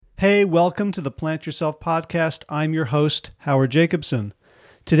Hey, welcome to the Plant Yourself podcast. I'm your host, Howard Jacobson.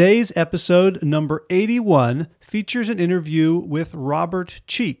 Today's episode, number 81, features an interview with Robert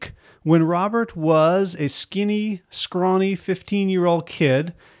Cheek. When Robert was a skinny, scrawny 15-year-old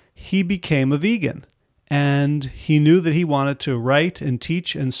kid, he became a vegan. And he knew that he wanted to write and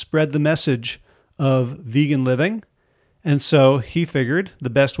teach and spread the message of vegan living. And so he figured the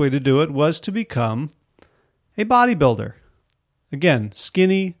best way to do it was to become a bodybuilder. Again,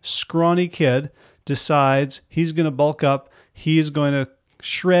 skinny, scrawny kid decides he's going to bulk up, he's going to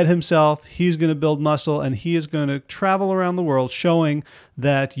shred himself, he's going to build muscle, and he is going to travel around the world showing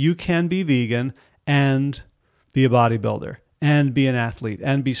that you can be vegan and be a bodybuilder and be an athlete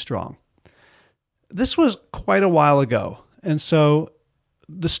and be strong. This was quite a while ago, and so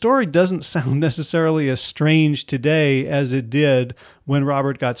the story doesn't sound necessarily as strange today as it did when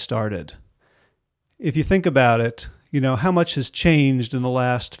Robert got started. If you think about it, you know, how much has changed in the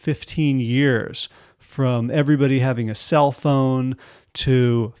last 15 years, from everybody having a cell phone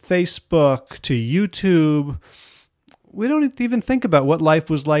to Facebook to YouTube. We don't even think about what life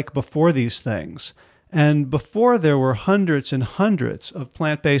was like before these things. And before, there were hundreds and hundreds of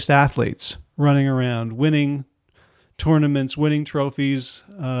plant-based athletes running around, winning tournaments, winning trophies,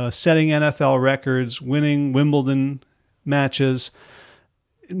 setting NFL records, winning Wimbledon matches.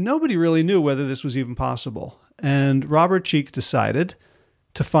 Nobody really knew whether this was even possible. And Robert Cheek decided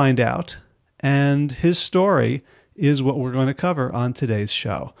to find out, and his story is what we're going to cover on today's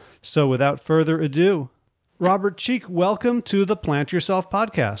show. So without further ado, Robert Cheek, welcome to the Plant Yourself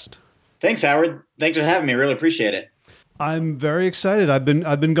podcast. Thanks, Howard. Thanks for having me. Really appreciate it. I'm very excited. I've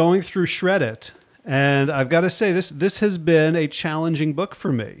been going through Shred It, and I've got to say this has been a challenging book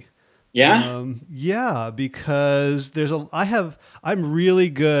for me. Yeah? Yeah, because I'm really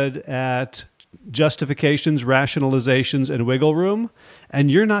good at justifications, rationalizations, and wiggle room,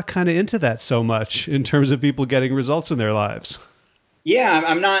 and you're not kind of into that so much in terms of people getting results in their lives. Yeah,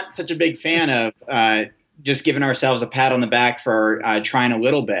 I'm not such a big fan of just giving ourselves a pat on the back for trying a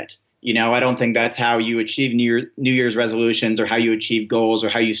little bit. You know, I don't think that's how you achieve New Year's resolutions, or how you achieve goals, or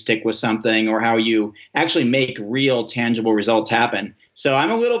how you stick with something, or how you actually make real, tangible results happen. So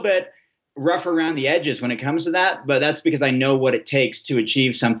I'm a little bit rough around the edges when it comes to that, but that's because I know what it takes to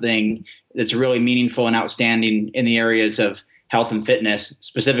achieve something that's really meaningful and outstanding in the areas of health and fitness,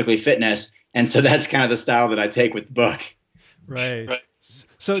 specifically fitness. And so that's kind of the style that I take with the book. Right.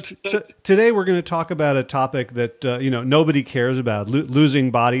 So today we're going to talk about a topic that nobody cares about: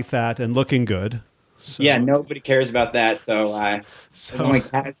 losing body fat and looking good. So, yeah, nobody cares about that. So I only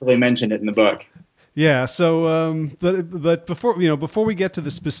casually mentioned it in the book. Yeah. So, but before we get to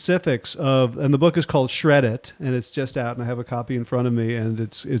the specifics of, and the book is called Shred It, and it's just out, and I have a copy in front of me, and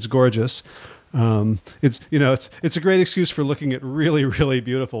it's gorgeous. It's a great excuse for looking at really, really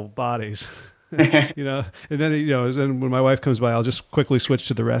beautiful bodies. And then and when my wife comes by, I'll just quickly switch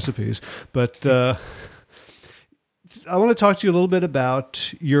to the recipes. But I want to talk to you a little bit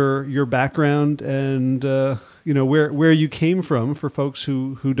about your background and where you came from, for folks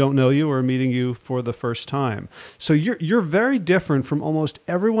who don't know you or are meeting you for the first time. So you're very different from almost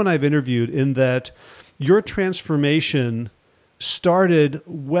everyone I've interviewed in that your transformation started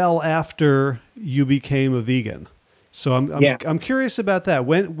well after you became a vegan. So I'm curious about that.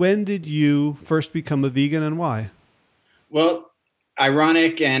 When did you first become a vegan, and why? Well,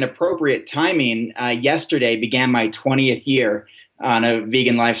 ironic and appropriate timing. Yesterday began my 20th year on a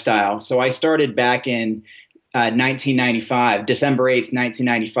vegan lifestyle. So I started back in 1995, December 8th,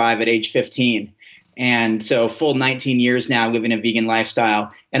 1995 at age 15. And so full 19 years now living a vegan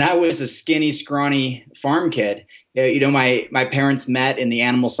lifestyle. And I was a skinny, scrawny farm kid. My parents met in the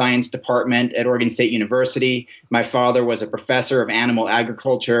animal science department at Oregon State University. My father was a professor of animal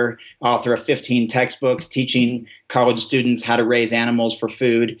agriculture, author of 15 textbooks teaching college students how to raise animals for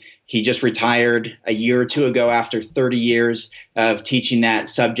food. He just retired a year or two ago after 30 years of teaching that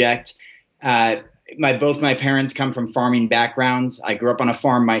subject. Both my parents come from farming backgrounds. I grew up on a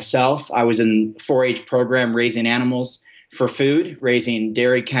farm myself. I was in 4-H program raising animals for food, raising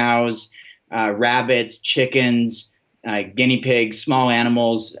dairy cows, rabbits, chickens, guinea pigs, small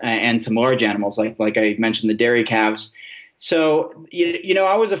animals, and some large animals, like I mentioned, the dairy calves. So,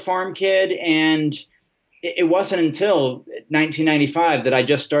 I was a farm kid, and it wasn't until 1995 that I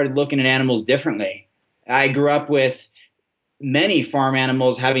just started looking at animals differently. I grew up with many farm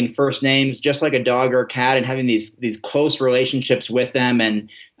animals having first names, just like a dog or a cat, and having these close relationships with them and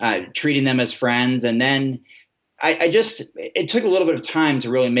treating them as friends. And then it took a little bit of time to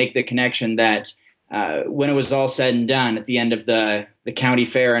really make the connection that when it was all said and done at the end of the county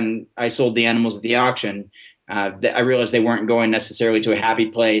fair and I sold the animals at the auction, I realized they weren't going necessarily to a happy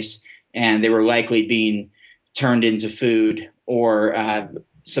place, and they were likely being turned into food or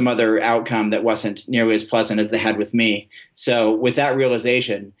some other outcome that wasn't nearly as pleasant as they had with me. So with that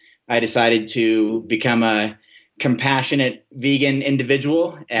realization, I decided to become a compassionate vegan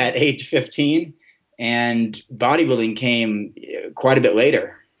individual at age 15, and bodybuilding came quite a bit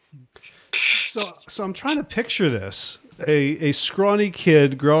later. So I'm trying to picture this. A scrawny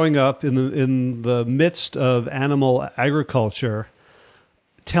kid growing up in the midst of animal agriculture,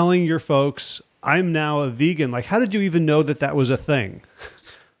 telling your folks, I'm now a vegan. Like, how did you even know that was a thing?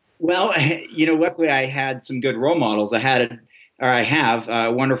 Well, luckily I had some good role models. I have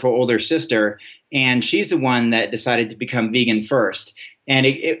a wonderful older sister, and she's the one that decided to become vegan first. And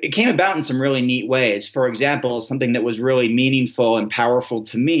it came about in some really neat ways. For example, something that was really meaningful and powerful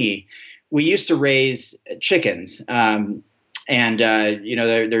to me, we used to raise chickens, and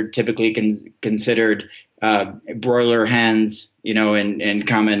they're typically considered broiler hens, in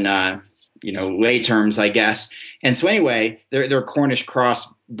common lay terms, I guess. And so anyway, they're Cornish cross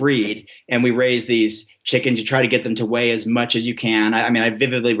breed, and we raise these chickens. You try to get them to weigh as much as you can. I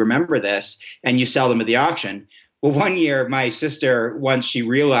vividly remember this, and you sell them at the auction. Well, one year, my sister, once she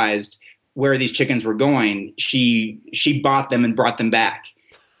realized where these chickens were going, she bought them and brought them back.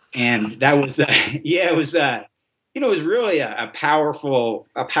 And that was, it was really a powerful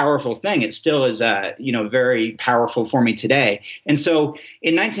thing. It still is, very powerful for me today. And so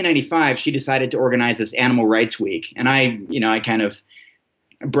in 1995, she decided to organize this Animal Rights Week. And I kind of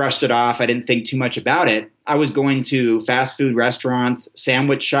brushed it off. I didn't think too much about it. I was going to fast food restaurants,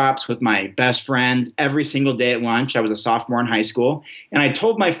 sandwich shops with my best friends every single day at lunch. I was a sophomore in high school. And I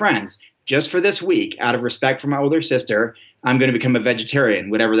told my friends, just for this week, out of respect for my older sister, I'm going to become a vegetarian,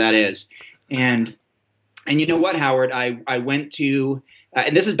 whatever that is. And you know what, Howard? I went to,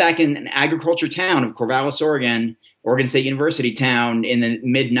 and this is back in an agriculture town of Corvallis, Oregon State University town in the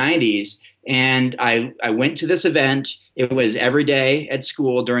mid 90s. And I went to this event. It was every day at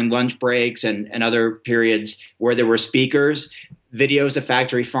school during lunch breaks and other periods where there were speakers, videos of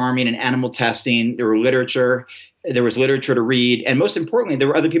factory farming and animal testing. There was literature to read. And most importantly, there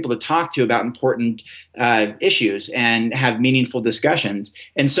were other people to talk to about important issues and have meaningful discussions.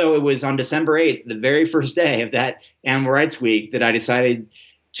 And so it was on December 8th, the very first day of that Animal Rights Week, that I decided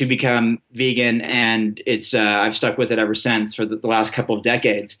to become vegan. And I've stuck with it ever since for the last couple of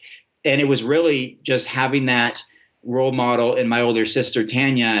decades. And it was really just having that role model in my older sister,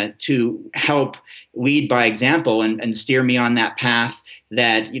 Tanya, to help lead by example and steer me on that path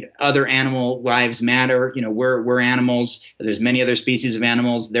that other animal lives matter. We're animals. There's many other species of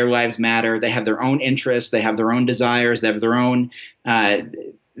animals. Their lives matter. They have their own interests. They have their own desires. They have their own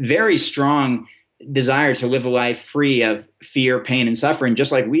very strong desire to live a life free of fear, pain, and suffering,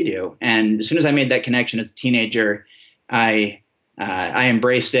 just like we do. And as soon as I made that connection as a teenager, I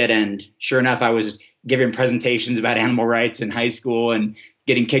embraced it. And sure enough, I was giving presentations about animal rights in high school and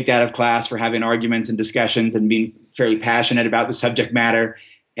getting kicked out of class for having arguments and discussions and being fairly passionate about the subject matter,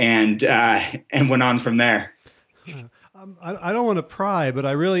 and went on from there. I don't want to pry, but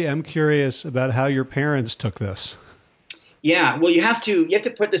I really am curious about how your parents took this. Yeah, well, you have to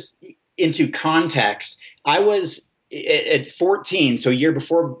put this into context. I was at 14, so a year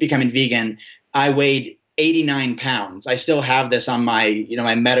before becoming vegan, I weighed 89 pounds. I still have this on my,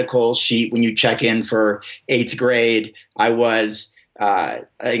 my medical sheet. When you check in for 8th grade, I was, I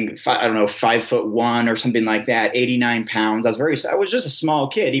think, 5'1" or something like that, 89 pounds. I was just a small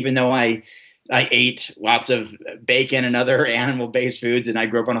kid, even though I ate lots of bacon and other animal-based foods, and I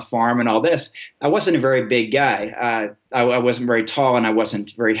grew up on a farm and all this. I wasn't a very big guy. I wasn't very tall, and I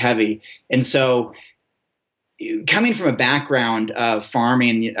wasn't very heavy. And so coming from a background of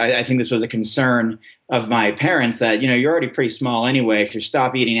farming, I think this was a concern of my parents that, you're already pretty small anyway. If you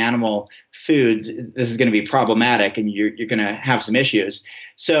stop eating animal foods, this is going to be problematic and you're going to have some issues.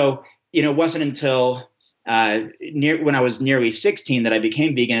 So, it wasn't until when I was nearly 16 that I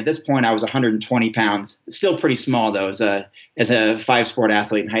became vegan. At this point, I was 120 pounds, still pretty small though, as a 5-sport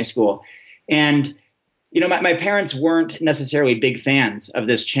athlete in high school. And my parents weren't necessarily big fans of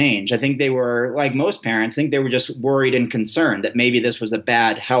this change. I think they were, like most parents, they were just worried and concerned that maybe this was a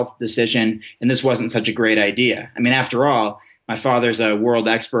bad health decision and this wasn't such a great idea. After all, my father's a world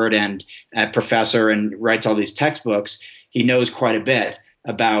expert and a professor and writes all these textbooks. He knows quite a bit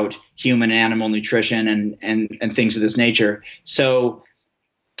about human and animal nutrition and things of this nature. So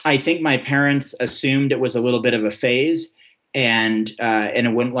I think my parents assumed it was a little bit of a phase, and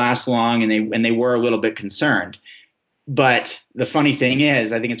it wouldn't last long, and they were a little bit concerned. But the funny thing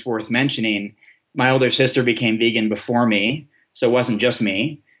is, I think it's worth mentioning, my older sister became vegan before me, so it wasn't just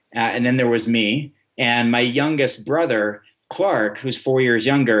me. And then there was me, And my youngest brother, Clark, who's 4 years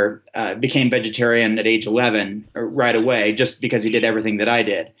younger, became vegetarian at age 11 right away, just because he did everything that I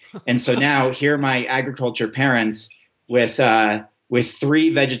did. And so now here are my agriculture parents with three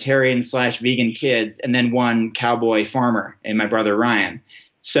vegetarian / vegan kids, and then one cowboy farmer, and my brother Ryan.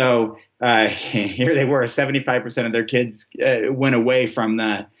 So here they were. 75% of their kids went away from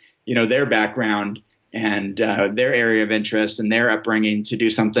their background and their area of interest and their upbringing to do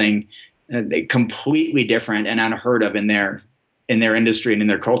something completely different and unheard of in their industry and in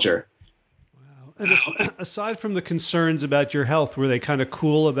their culture. Wow. And aside from the concerns about your health, were they kind of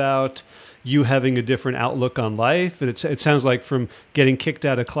cool about you having a different outlook on life? And it sounds like from getting kicked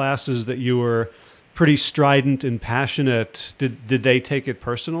out of classes that you were pretty strident and passionate. Did they take it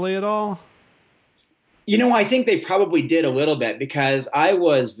personally at all? I think they probably did a little bit, because I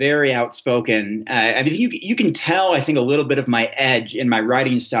was very outspoken. I mean, you can tell, I think, a little bit of my edge in my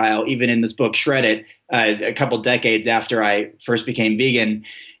writing style, even in this book, Shred It, a couple decades after I first became vegan.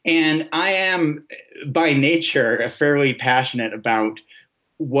 And I am, by nature, fairly passionate about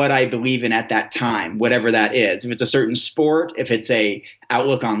what I believe in at that time, whatever that is. If it's a certain sport, if it's a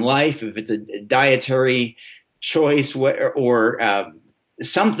outlook on life, if it's a dietary choice, or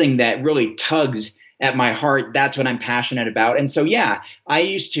something that really tugs at my heart, that's what I'm passionate about. And so, yeah, I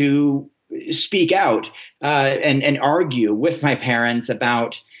used to speak out and argue with my parents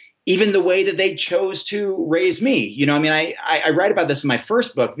about even the way that they chose to raise me. I mean, I write about this in my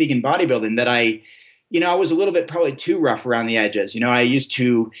first book, Vegan Bodybuilding, that I was a little bit probably too rough around the edges. I used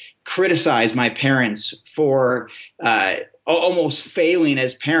to criticize my parents for almost failing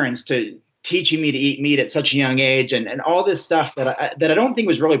as parents, to teaching me to eat meat at such a young age, and all this stuff that I don't think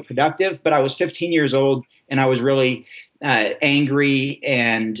was really productive. But I was 15 years old, and I was really angry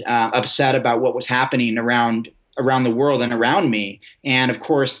and upset about what was happening around the world and around me. And of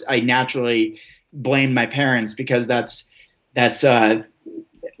course, I naturally blamed my parents, because that's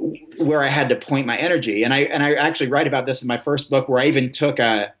where I had to point my energy. And I actually write about this in my first book, where I even took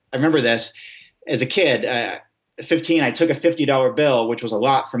I remember this as a kid. 15, I took a $50 bill, which was a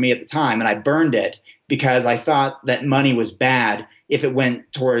lot for me at the time, and I burned it, because I thought that money was bad if it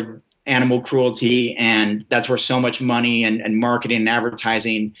went toward animal cruelty, and that's where so much money and marketing and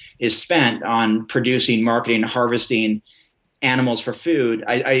advertising is spent, on producing, marketing, harvesting animals for food.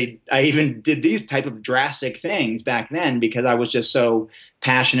 I even did these type of drastic things back then, because I was just so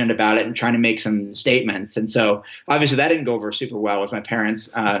passionate about it and trying to make some statements. And so obviously that didn't go over super well with my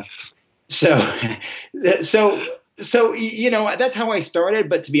parents. So that's how I started.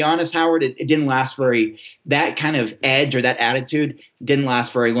 But to be honest, Howard, it didn't last that kind of edge or that attitude didn't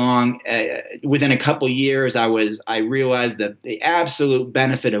last very long. Within a couple of years, I realized the absolute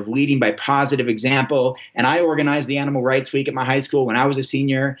benefit of leading by positive example. And I organized the Animal Rights Week at my high school when I was a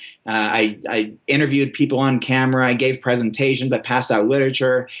senior. I interviewed people on camera. I gave presentations. I passed out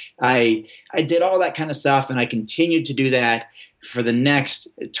literature. I did all that kind of stuff. And I continued to do that for the next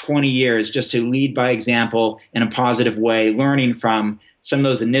 20 years, just to lead by example in a positive way, learning from some of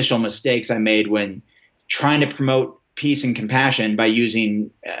those initial mistakes I made when trying to promote peace and compassion by using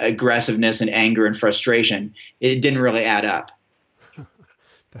aggressiveness and anger and frustration. It didn't really add up.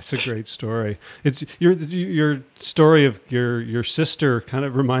 That's a great story. It's your story of your sister kind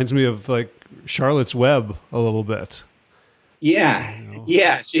of reminds me of like Charlotte's Web a little bit. Yeah.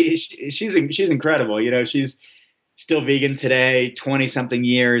 Yeah. She's incredible. She's still vegan today, 20-something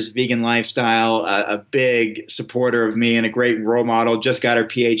years, vegan lifestyle, a big supporter of me and a great role model. Just got her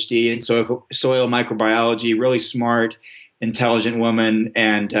PhD in soil microbiology, really smart, intelligent woman.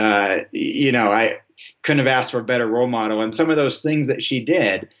 And, I couldn't have asked for a better role model. And some of those things that she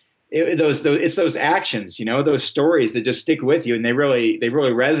did, it's those actions, those stories that just stick with you, and they really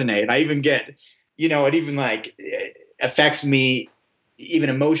resonate. I even get, it even affects me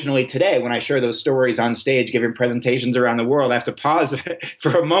even emotionally today when I share those stories on stage, giving presentations around the world. I have to pause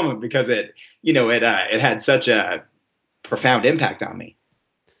for a moment, because it had such a profound impact on me.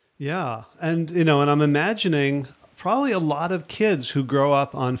 Yeah. And, and I'm imagining probably a lot of kids who grow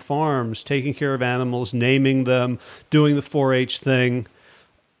up on farms, taking care of animals, naming them, doing the 4-H thing,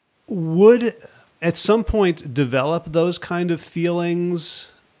 would at some point develop those kind of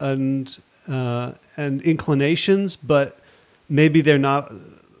feelings and inclinations, but maybe they're not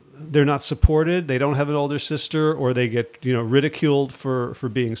supported. They don't have an older sister, or they get, ridiculed for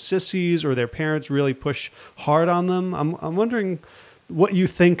being sissies, or their parents really push hard on them. I'm wondering what you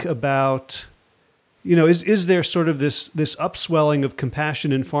think about, is there sort of this upswelling of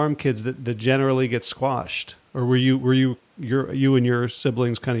compassion in farm kids that generally gets squashed, or were you and your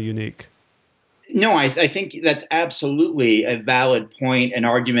siblings kind of unique? No, I think that's absolutely a valid point and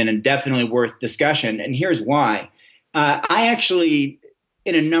argument and definitely worth discussion. And here's why. I actually,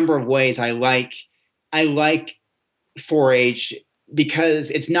 in a number of ways, I like 4-H because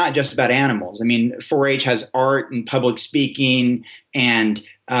it's not just about animals. I mean, 4-H has art and public speaking and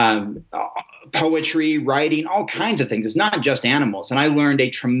poetry, writing, all kinds of things. It's not just animals. And I learned a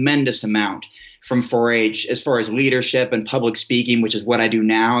tremendous amount from 4-H as far as leadership and public speaking, which is what I do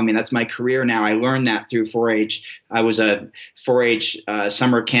now. I mean, that's my career now. I learned that through 4-H. I was a 4-H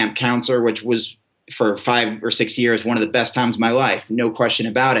summer camp counselor, which was for 5 or 6 years one of the best times of my life, no question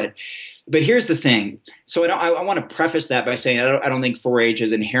about it. But here's the thing. So I want to preface that by saying I don't think 4-H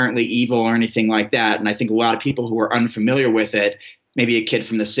is inherently evil or anything like that. And I think a lot of people who are unfamiliar with it, maybe a kid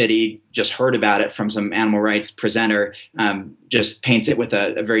from the city just heard about it from some animal rights presenter, just paints it with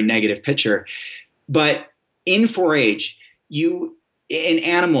a very negative picture. But in 4-H, in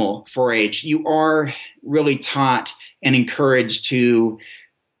animal 4-H, you are really taught and encouraged to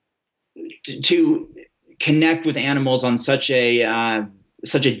connect with animals on such a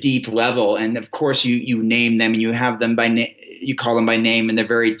deep level. And of course, you name them and you have them by name. You call them by name, and they're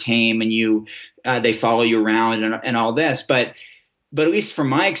very tame, and they follow you around and all this. But at least from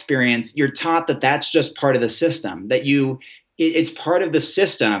my experience, you're taught that that's just part of the system. It's part of the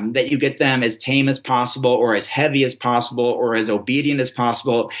system that you get them as tame as possible, or as heavy as possible, or as obedient as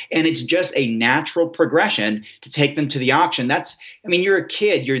possible, and it's just a natural progression to take them to the auction. You're a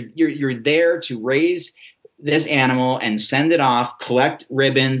kid. You're there to raise this animal and send it off, collect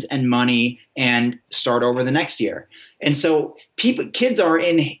ribbons and money, and start over the next year. And so kids are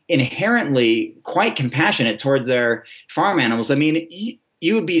inherently quite compassionate towards their farm animals. I mean,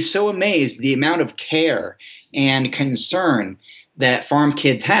 you would be so amazed the amount of care and concern that farm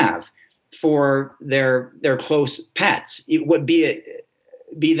kids have for their close pets. It would be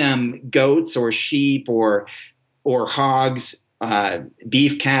them goats or sheep or hogs,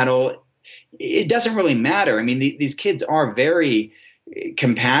 beef cattle. It doesn't really matter. I mean, these kids are very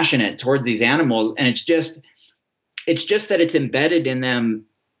compassionate towards these animals, and it's just that it's embedded in them,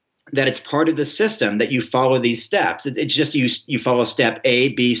 that it's part of the system that you follow these steps. It's just you follow step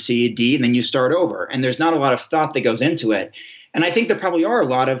A, B, C, D, and then you start over. And there's not a lot of thought that goes into it. And I think there probably are a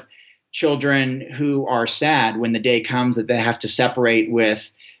lot of children who are sad when the day comes that they have to separate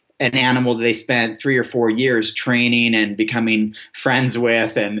with an animal that they spent 3 or 4 years training and becoming friends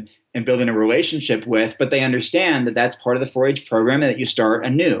with and building a relationship with, but they understand that that's part of the 4-H program, and that you start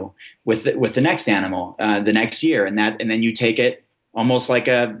anew with the next animal the next year, and then you take it almost like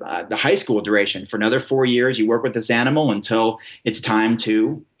the high school duration. For another 4 years, you work with this animal until it's time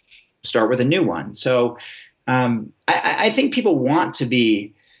to start with a new one. So I think people want to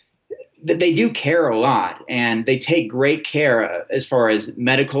be, that they do care a lot, and they take great care as far as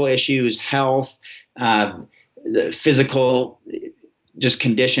medical issues, health, the physical just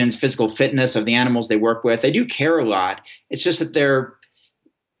conditions, physical fitness of the animals they work with. They do care a lot. It's just that they're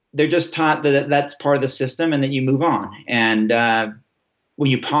just taught that that's part of the system, and then you move on. And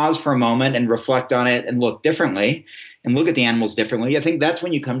when you pause for a moment and reflect on it and look differently and look at the animals differently, I think that's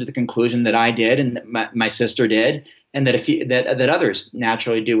when you come to the conclusion that I did, and that my sister did, and that others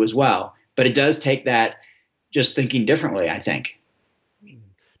naturally do as well. But it does take that just thinking differently, I think.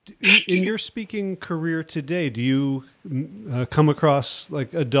 In your speaking career today, do you come across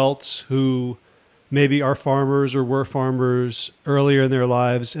like adults who maybe are farmers or were farmers earlier in their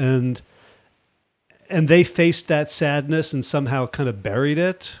lives, and they faced that sadness and somehow kind of buried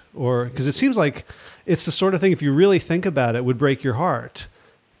it? Or because it seems like it's the sort of thing, if you really think about it, would break your heart.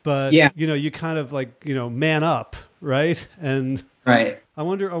 But yeah, you kind of like, man up, right? And right. I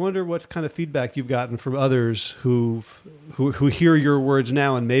wonder what kind of feedback you've gotten from others who hear your words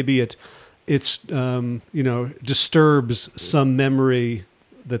now, and maybe it's disturbs some memory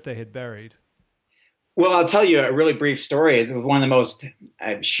that they had buried. Well, I'll tell you a really brief story. It was one of the most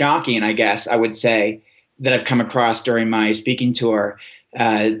shocking, I guess I would say, that I've come across during my speaking tour.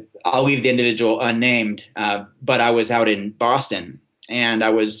 I'll leave the individual unnamed, but I was out in Boston, and I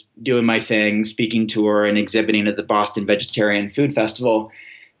was doing my thing, speaking tour and exhibiting at the Boston Vegetarian Food Festival.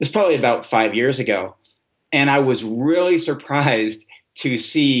 It was probably about 5 years ago. And I was really surprised to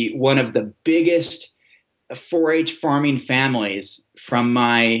see one of the biggest 4-H farming families from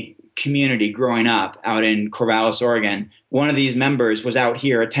my community growing up out in Corvallis, Oregon. One of these members was out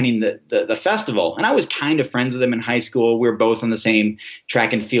here attending the festival. And I was kind of friends with him in high school. We were both on the same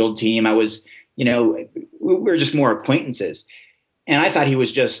track and field team. We were just more acquaintances. And I thought he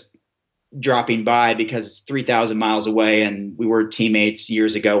was just dropping by because it's 3,000 miles away and we were teammates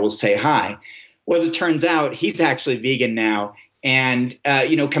years ago. We'll say hi. Well, as it turns out, he's actually vegan now, and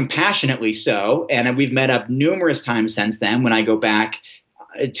compassionately so. And we've met up numerous times since then when I go back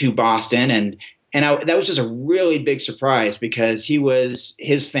to Boston, that was just a really big surprise because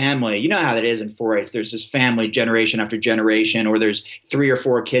his family, you know how that is in 4-H. There's this family generation after generation, or there's 3 or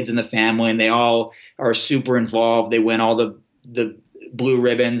 4 kids in the family and they all are super involved. They win all the blue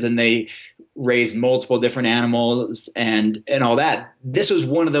ribbons and they raise multiple different animals and all that. This was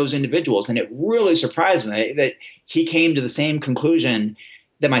one of those individuals. And it really surprised me that he came to the same conclusion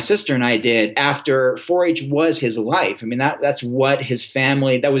that my sister and I did after 4-H was his life. I mean, that's what his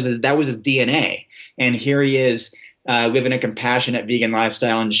family, that was his DNA. And here he is living a compassionate vegan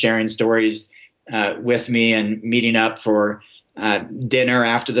lifestyle and sharing stories with me and meeting up for dinner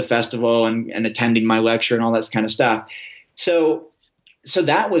after the festival and attending my lecture and all that kind of stuff. So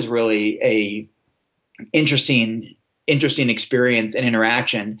that was really a interesting experience and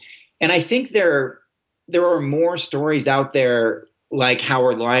interaction. And I think there are more stories out there like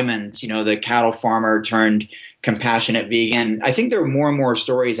Howard Lyman's, the cattle farmer turned compassionate vegan. I think there are more and more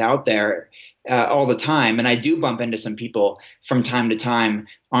stories out there all the time. And I do bump into some people from time to time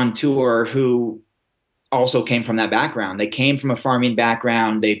on tour who also came from that background. They came from a farming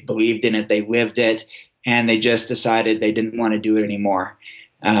background. They believed in it. They lived it. And they just decided they didn't want to do it anymore.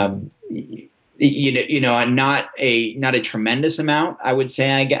 Not a tremendous amount, I would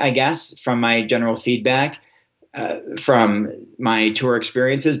say, I guess, from my general feedback. From my tour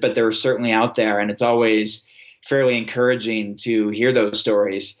experiences, but they're certainly out there. And it's always fairly encouraging to hear those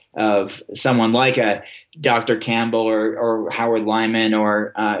stories of someone like a Dr. Campbell or Howard Lyman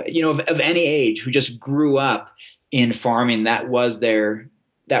or, of any age who just grew up in farming. That was their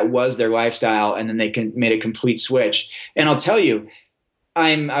lifestyle. And then they made a complete switch. And I'll tell you,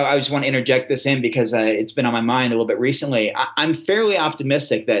 I just want to interject this in because it's been on my mind a little bit recently. I'm fairly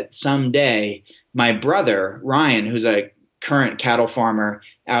optimistic that someday my brother, Ryan, who's a current cattle farmer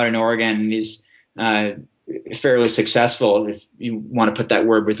out in Oregon, and he's fairly successful, if you want to put that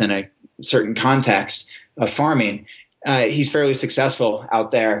word within a certain context of farming, he's fairly successful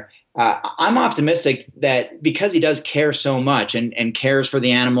out there. I'm optimistic that because he does care so much and cares for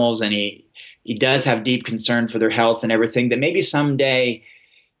the animals, and he does have deep concern for their health and everything, that maybe someday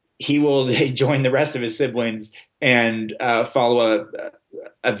he will join the rest of his siblings and follow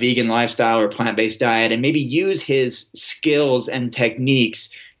a vegan lifestyle or plant-based diet, and maybe use his skills and techniques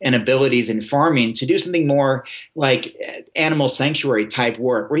and abilities in farming to do something more like animal sanctuary type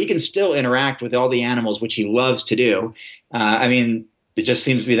work, where he can still interact with all the animals, which he loves to do. It just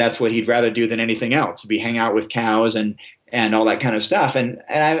seems to me that's what he'd rather do than anything else, be hang out with cows and all that kind of stuff. And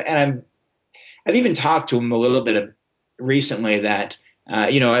I've even talked to him a little bit recently that,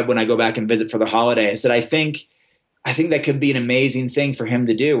 when I go back and visit for the holidays, that I think that could be an amazing thing for him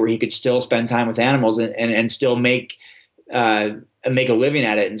to do, where he could still spend time with animals and still make a living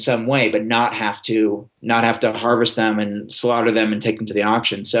at it in some way, but not have to harvest them and slaughter them and take them to the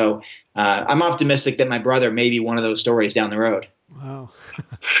auction. So I'm optimistic that my brother may be one of those stories down the road. Wow.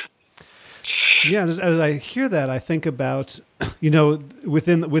 Yeah, as I hear that, I think about,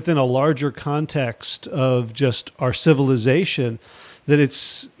 within a larger context of just our civilization, that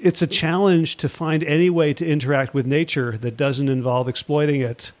it's a challenge to find any way to interact with nature that doesn't involve exploiting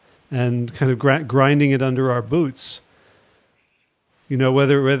it and kind of grinding it under our boots.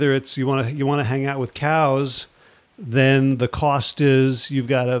 Whether it's you want to hang out with cows, then the cost is you've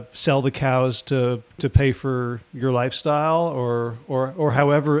got to sell the cows to pay for your lifestyle or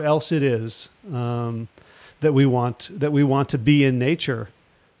however else it is that we want to be in nature.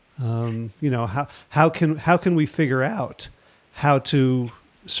 How can we figure out how to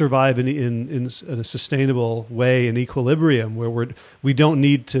survive in a sustainable way in equilibrium where we don't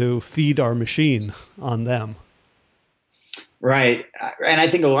need to feed our machine on them. Right. And I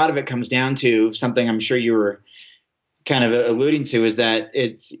think a lot of it comes down to something I'm sure you were kind of alluding to, is that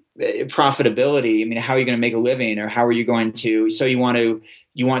it's profitability. I mean, how are you going to make a living, or how are you going to, so you want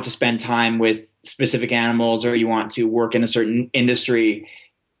to spend time with specific animals, or you want to work in a certain industry,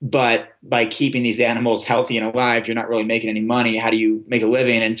 but by keeping these animals healthy and alive, you're not really making any money. How do you make a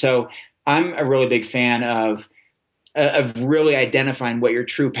living? And so I'm a really big fan of really identifying what your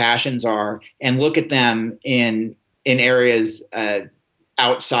true passions are and look at them in areas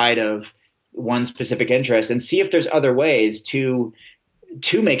outside of one specific interest and see if there's other ways to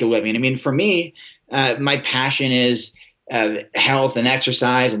make a living. I mean, for me, my passion is health and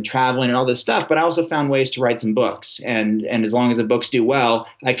exercise and traveling and all this stuff, but I also found ways to write some books. And as long as the books do well,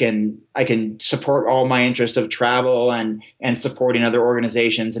 I can support all my interests of travel and supporting other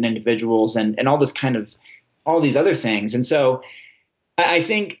organizations and individuals and all this kind of, all these other things. And so I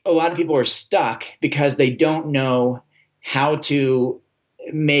think a lot of people are stuck because they don't know how to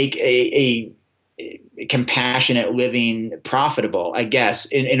make a compassionate living profitable, I guess,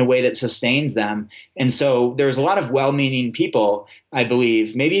 in a way that sustains them. And so there's a lot of well-meaning people, I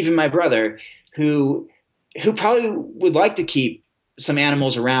believe, maybe even my brother, who probably would like to keep some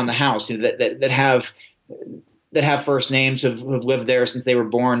animals around the house that have first names, who've lived there since they were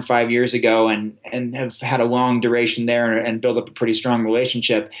born 5 years ago, and have had a long duration there and built up a pretty strong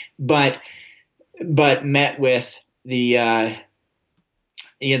relationship, but met with the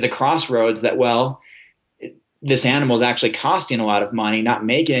crossroads that, well, this animal is actually costing a lot of money, not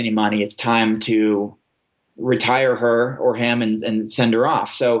making any money. It's time to retire her or him and send her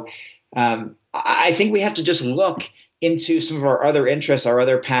off. So I think we have to just look into some of our other interests, our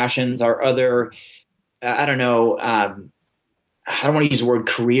other passions, our other, I don't know, I don't want to use the word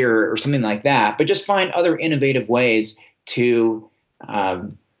career or something like that, but just find other innovative ways to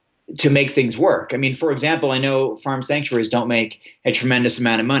make things work. I mean, for example, I know farm sanctuaries don't make a tremendous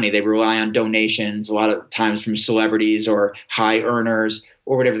amount of money. They rely on donations a lot of times from celebrities or high earners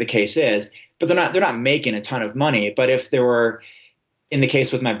or whatever the case is, but they're not making a ton of money. But if there were, in the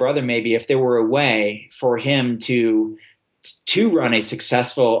case with my brother, maybe if there were a way for him to run a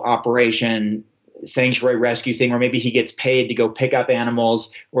successful operation, sanctuary rescue thing, where maybe he gets paid to go pick up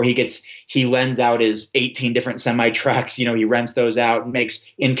animals, or he lends out his 18 different semi trucks, he rents those out, makes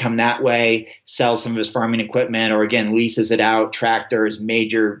income that way, sells some of his farming equipment, or again, leases it out, tractors,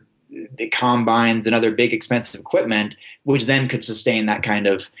 major combines and other big expensive equipment, which then could sustain that kind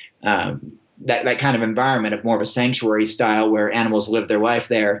of, that kind of environment of more of a sanctuary style where animals live their life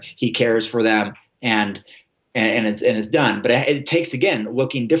there. He cares for them and it's done. But it takes, again,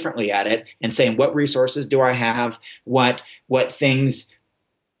 looking differently at it and saying, what resources do I have? What things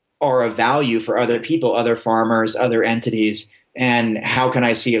are of value for other people, other farmers, other entities? And how can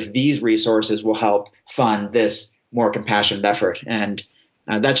I see if these resources will help fund this more compassionate effort? And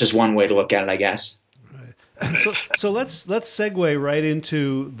that's just one way to look at it, I guess. Right. So let's segue right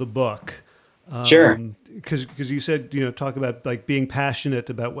into the book. Sure. Because you said, talk about like being passionate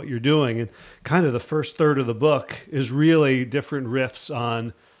about what you're doing, and kind of the first third of the book is really different riffs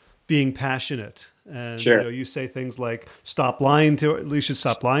on being passionate. And sure. You say things like, we should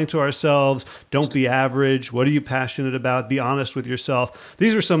stop lying to ourselves. Don't be average. What are you passionate about? Be honest with yourself.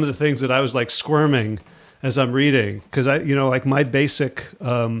 These are some of the things that I was like squirming as I'm reading, because like my basic,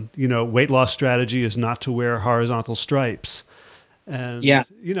 weight loss strategy is not to wear horizontal stripes. And,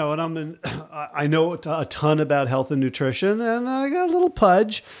 and I know a ton about health and nutrition, and I got a little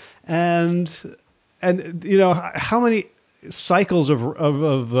pudge, and how many cycles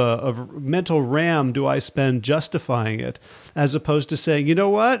of mental RAM do I spend justifying it, as opposed to saying, you know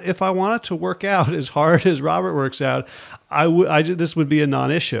what, if I wanted to work out as hard as Robert works out, this would be a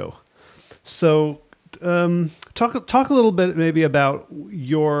non-issue. So, talk a little bit maybe about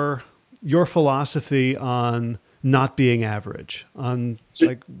your philosophy on not being average, on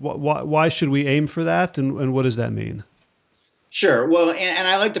like why should we aim for that, and what does that mean? Sure. Well, and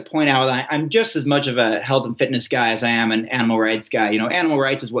I like to point out that I'm just as much of a health and fitness guy as I am an animal rights guy. Animal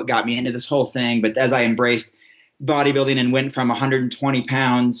rights is what got me into this whole thing. But as I embraced bodybuilding and went from 120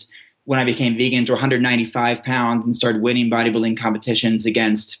 pounds when I became vegan to 195 pounds and started winning bodybuilding competitions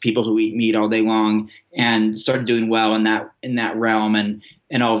against people who eat meat all day long, and started doing well in that realm and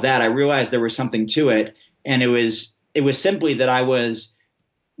all of that, I realized there was something to it. And it was simply that I was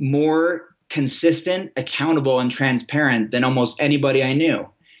more consistent, accountable, and transparent than almost anybody I knew.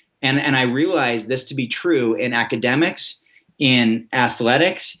 And I realized this to be true in academics, in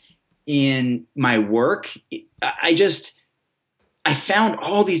athletics, in my work. I found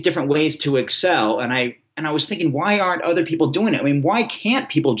all these different ways to excel. And I was thinking, why aren't other people doing it? I mean, why can't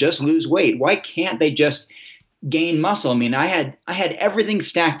people just lose weight? Why can't they just gain muscle? I mean, I had everything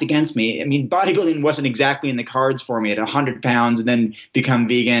stacked against me. I mean, bodybuilding wasn't exactly in the cards for me at 100 pounds and then become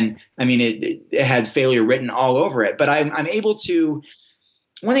vegan. I mean, it had failure written all over it. But I'm able to,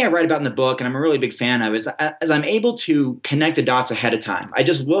 one thing I write about in the book, and I'm a really big fan of, is as I'm able to connect the dots ahead of time.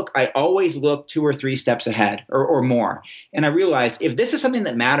 I always look 2 or 3 steps ahead or more. And I realize if this is something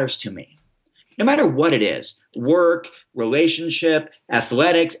that matters to me, no matter what it is, work, relationship,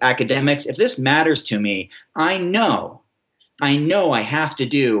 athletics, academics, if this matters to me, I know I have to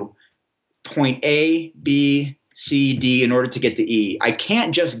do point A, B, C, D in order to get to E. I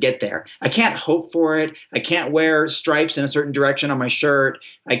can't just get there. I can't hope for it. I can't wear stripes in a certain direction on my shirt.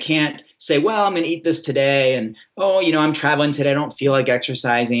 I can't say, well, I'm going to eat this today. And, I'm traveling today. I don't feel like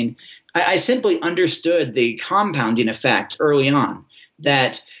exercising. I simply understood the compounding effect early on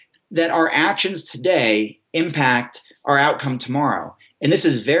that our actions today impact our outcome tomorrow. And this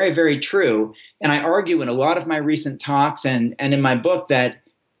is very, very true. And I argue in a lot of my recent talks and in my book that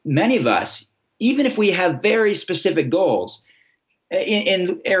many of us, even if we have very specific goals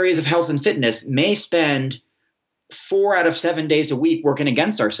in areas of health and fitness, may spend 4 out of 7 days a week working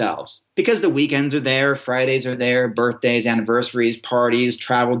against ourselves because the weekends are there, Fridays are there, birthdays, anniversaries, parties,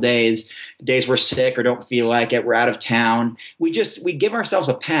 travel days, days we're sick or don't feel like it, we're out of town. We give ourselves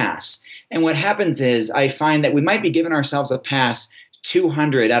a pass. And what happens is I find that we might be giving ourselves a pass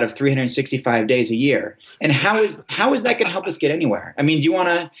 200 out of 365 days a year. And how is that going to help us get anywhere? I mean,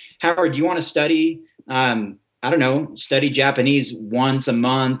 Howard, do you want to study, study Japanese once a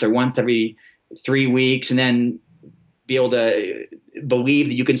month or once every 3 weeks and then be able to believe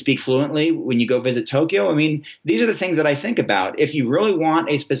that you can speak fluently when you go visit Tokyo? I mean, these are the things that I think about. If you really want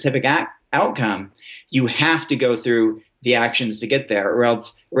a specific outcome, you have to go through the actions to get there, or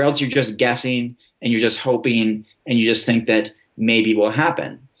else you're just guessing and you're just hoping and you just think that maybe will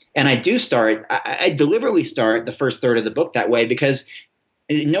happen. And I deliberately start the first third of the book that way because,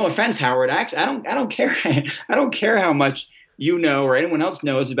 no offense, Howard, I don't care. I don't care how much you know or anyone else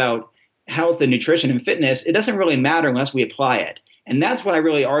knows about health and nutrition and fitness. It doesn't really matter unless we apply it. And that's what I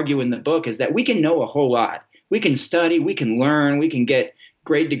really argue in the book, is that we can know a whole lot. We can study, we can learn, we can get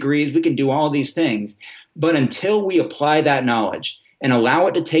great degrees, we can do all these things. But until we apply that knowledge and allow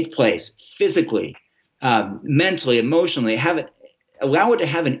it to take place physically, mentally, emotionally, allow it to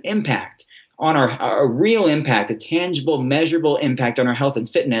have an impact on a real impact, a tangible, measurable impact on our health and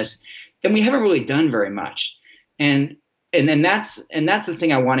fitness, then we haven't really done very much. And then that's the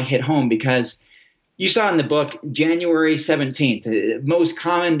thing I want to hit home, because you saw in the book, January 17th, the most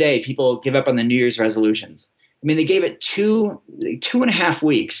common day people give up on the New Year's resolutions. I mean, they gave it 2.5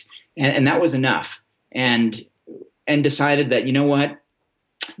 weeks, and that was enough. And decided that, you know what,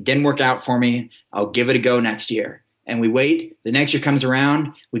 didn't work out for me. I'll give it a go next year. And we wait. The next year comes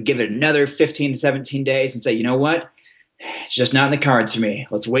around. We give it another 15 to 17 days and say, you know what, it's just not in the cards for me.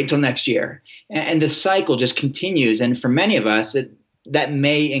 Let's wait till next year. And the cycle just continues. And for many of us, that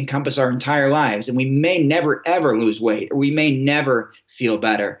may encompass our entire lives. And we may never, ever lose weight, or we may never feel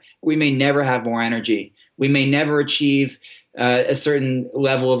better. We may never have more energy. We may never achieve a certain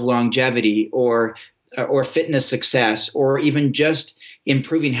level of longevity or fitness success, or even just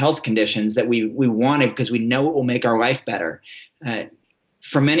improving health conditions that we wanted because we know it will make our life better.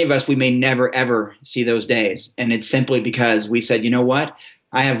 For many of us, we may never, ever see those days. And it's simply because we said, you know what,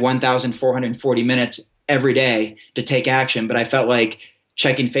 I have 1,440 minutes every day to take action, but I felt like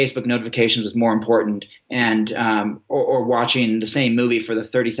checking Facebook notifications was more important, and or watching the same movie for the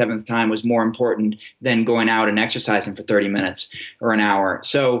 37th time was more important than going out and exercising for 30 minutes or an hour.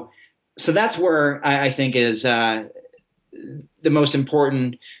 So that's where I think is the most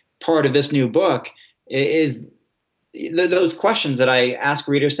important part of this new book is those questions that I ask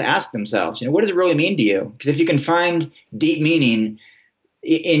readers to ask themselves. You know, what does it really mean to you? Because if you can find deep meaning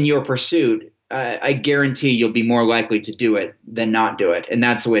in your pursuit, I guarantee you'll be more likely to do it than not do it. And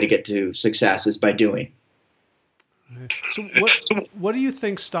that's the way to get to success, is by doing. So what do you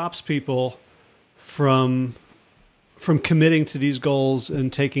think stops people from committing to these goals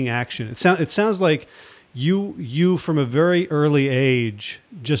and taking action? It sounds like you from a very early age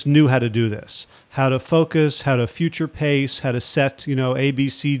just knew how to do this, how to focus, how to future pace, how to set, A, B,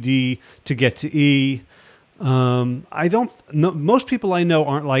 C, D to get to E. Most people I know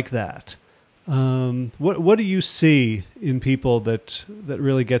aren't like that. What do you see in people that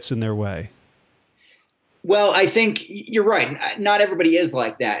really gets in their way? Well, I think you're right. Not everybody is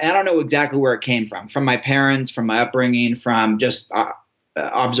like that. And I don't know exactly where it came from my parents, from my upbringing, from just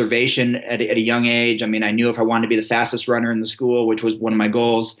observation at a young age. I mean, I knew if I wanted to be the fastest runner in the school, which was one of my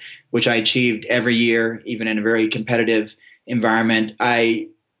goals, which I achieved every year, even in a very competitive environment, I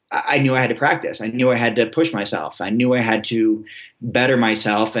knew I had to practice. I knew I had to push myself. I knew I had to better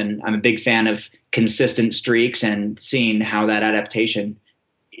myself. And I'm a big fan of consistent streaks and seeing how that adaptation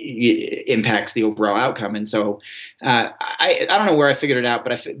impacts the overall outcome. And so I don't know where I figured it out,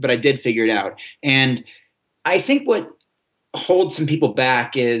 but I did figure it out. And I think what holds some people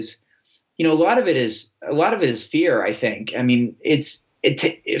back is, a lot of it is fear, I think. I mean, it's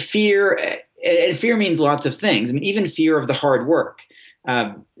fear, and fear means lots of things. I mean, even fear of the hard work.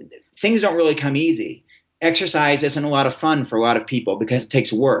 Things don't really come easy. Exercise isn't a lot of fun for a lot of people because it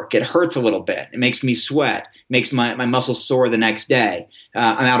takes work. It hurts a little bit. It makes me sweat, makes my muscles sore the next day.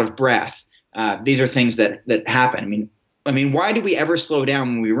 I'm out of breath. These are things that happen. I mean, why do we ever slow down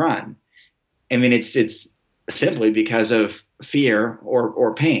when we run? I mean, it's simply because of fear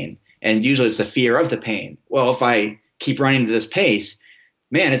or pain. And usually it's the fear of the pain. Well, if I keep running to this pace,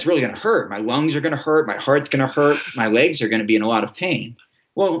 man, it's really going to hurt. My lungs are going to hurt. My heart's going to hurt. My legs are going to be in a lot of pain.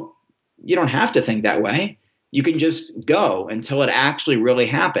 Well, you don't have to think that way. You can just go until it actually really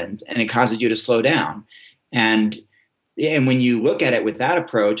happens and it causes you to slow down. And when you look at it with that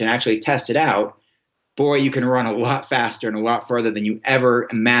approach and actually test it out, boy, you can run a lot faster and a lot further than you ever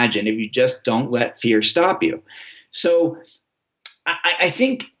imagined if you just don't let fear stop you. So I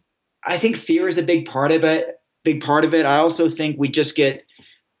think fear is a big part of it. I also think we just get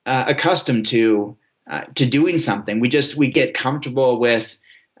accustomed to doing something. We get comfortable with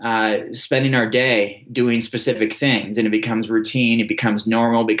spending our day doing specific things, and it becomes routine, it becomes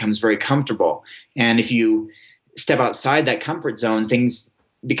normal, it becomes very comfortable. And if you step outside that comfort zone, things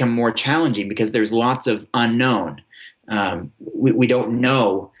become more challenging because there's lots of unknown. We don't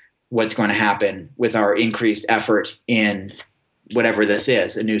know what's going to happen with our increased effort in whatever this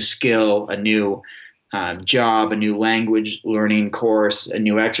is, a new skill, a new job, a new language learning course, a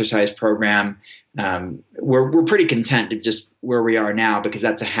new exercise program. We're pretty content to just where we are now because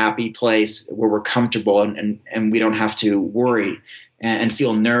that's a happy place where we're comfortable and we don't have to worry and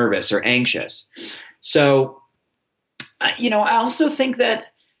feel nervous or anxious. So, I also think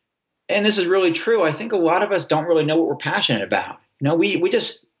that, and this is really true, I think a lot of us don't really know what we're passionate about. We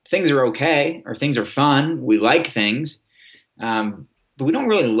just, things are okay or things are fun. We like things, but we don't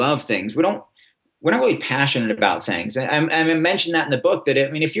really love things. We're not really passionate about things. And I mentioned that in the book that,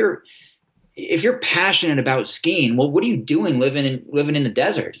 if you're passionate about skiing, well, what are you doing living in the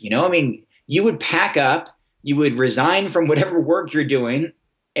desert? You would pack up, you would resign from whatever work you're doing,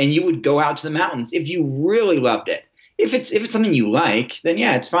 and you would go out to the mountains if you really loved it. If it's something you like, then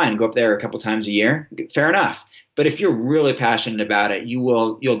yeah, it's fine. Go up there a couple times a year. Fair enough. But if you're really passionate about it,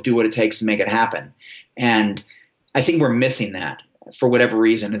 you'll do what it takes to make it happen. And I think we're missing that for whatever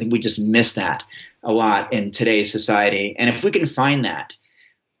reason. I think we just miss that a lot in today's society. And if we can find that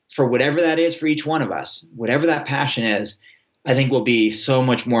for whatever that is for each one of us, whatever that passion is, I think we'll be so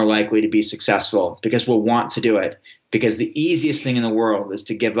much more likely to be successful because we'll want to do it. Because the easiest thing in the world is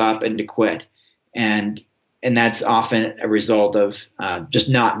to give up and to quit. And that's often a result of just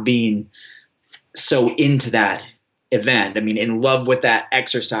not being so into that event. In love with that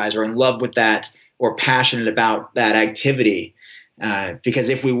exercise or in love with that or passionate about that activity. Because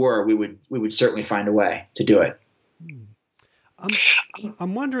if we were, we would certainly find a way to do it.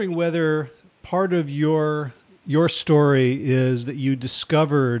 I'm wondering whether part of your story is that you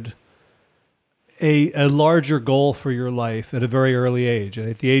discovered a larger goal for your life at a very early age.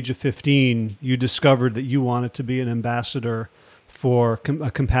 At the age of 15, you discovered that you wanted to be an ambassador for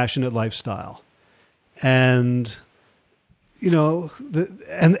a compassionate lifestyle. And,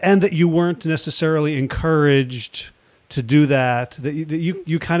 and that you weren't necessarily encouraged to do that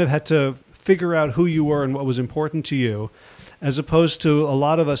you kind of had to figure out who you were and what was important to you, as opposed to a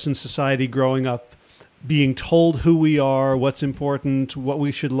lot of us in society growing up being told who we are, what's important, what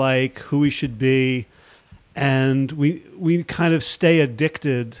we should like, who we should be. And we kind of stay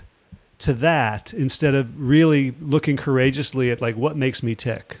addicted to that instead of really looking courageously at what makes me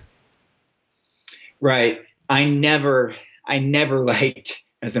tick. Right. I never liked,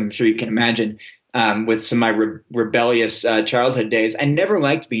 as I'm sure you can imagine, with some of my rebellious childhood days, I never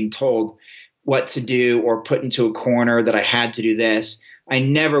liked being told what to do or put into a corner that I had to do this. I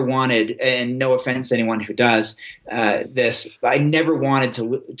never wanted, and no offense to anyone who does this, I never wanted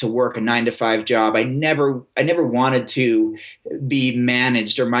to work a 9-to-5 job. I never wanted to be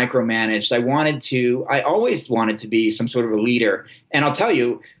managed or micromanaged. I always wanted to be some sort of a leader. And I'll tell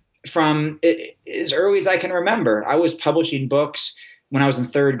you, from as early as I can remember, I was publishing books when I was in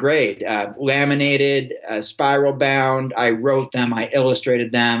 3rd grade, laminated, spiral bound. I wrote them, I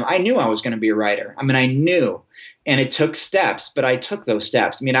illustrated them. I knew I was going to be a writer. I knew. And it took steps, but I took those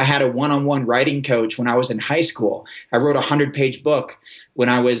steps. I had a one-on-one writing coach when I was in high school. I wrote a 100-page book when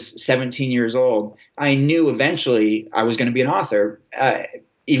I was 17 years old. I knew eventually I was going to be an author,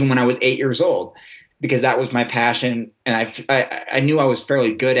 even when I was 8 years old, because that was my passion. And I knew I was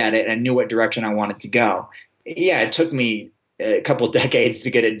fairly good at it, and I knew what direction I wanted to go. Yeah, it took me a couple decades to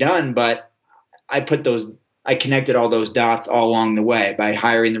get it done, but I connected all those dots all along the way by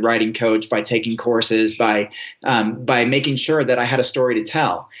hiring the writing coach, by taking courses, by making sure that I had a story to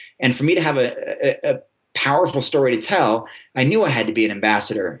tell. And for me to have a powerful story to tell, I knew I had to be an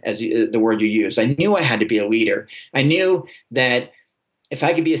ambassador, as the word you use. I knew I had to be a leader. I knew that if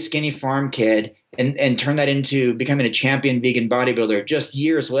I could be a skinny farm kid and turn that into becoming a champion vegan bodybuilder just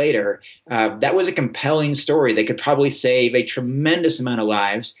years later, that was a compelling story that could probably save a tremendous amount of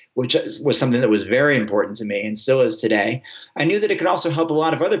lives, which was something that was very important to me and still is today. I knew that it could also help a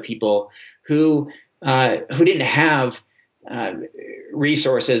lot of other people who didn't have uh,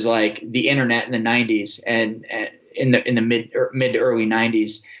 resources like the internet in the 90s and in the mid to early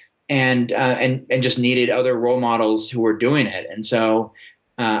 90s, and just needed other role models who were doing it. And so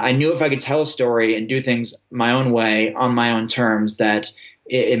I knew if I could tell a story and do things my own way on my own terms, that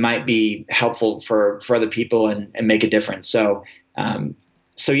it might be helpful for other people and make a difference. So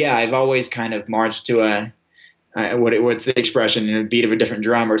yeah, I've always kind of marched to what's the expression, a beat of a different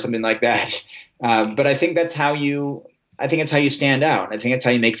drum or something like that. But I think that's how you stand out. I think that's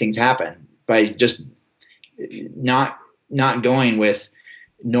how you make things happen, by just not going with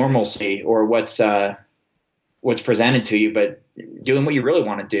normalcy or what's presented to you, but doing what you really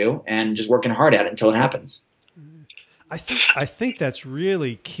want to do and just working hard at it until it happens. I think that's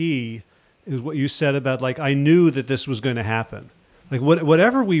really key, is what you said about, like, I knew that this was going to happen. Like,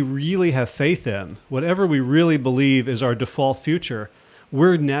 whatever we really have faith in, whatever we really believe is our default future,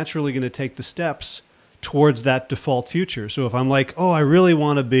 we're naturally going to take the steps towards that default future. So if I'm like, oh, I really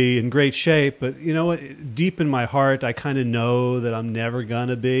want to be in great shape, but you know what, deep in my heart, I kind of know that I'm never going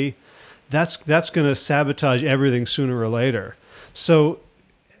to be, that's going to sabotage everything sooner or later. So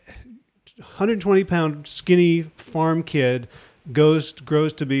 120-pound skinny farm kid grows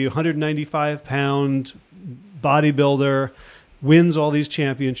to be 195-pound bodybuilder, wins all these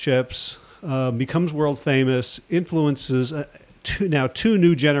championships, becomes world famous, influences two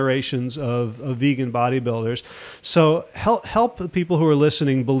new generations of vegan bodybuilders. So help the people who are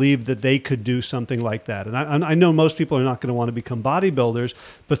listening believe that they could do something like that. And I know most people are not going to want to become bodybuilders,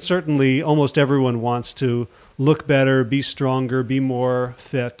 but certainly almost everyone wants to look better, be stronger, be more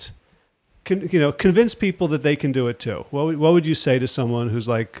fit. Convince people that they can do it too. What would you say to someone who's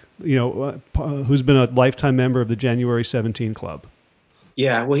like, who's been a lifetime member of the January 17 Club?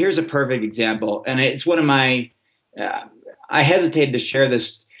 Yeah, well, here's a perfect example. And it's one of my, I hesitated to share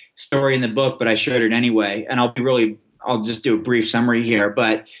this story in the book, but I shared it anyway. And I'll just do a brief summary here,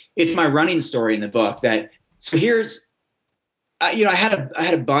 but it's my running story in the book. I had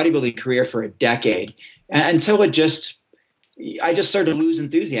a bodybuilding career for a decade until I just started to lose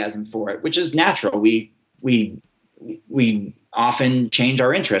enthusiasm for it, which is natural. We often change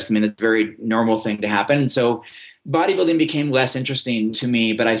our interest. I mean, it's a very normal thing to happen. And so bodybuilding became less interesting to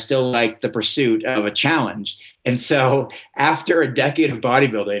me, but I still liked the pursuit of a challenge. And so after a decade of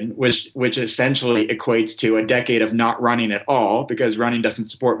bodybuilding, which essentially equates to a decade of not running at all, because running doesn't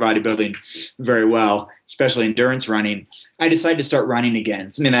support bodybuilding very well, especially endurance running, I decided to start running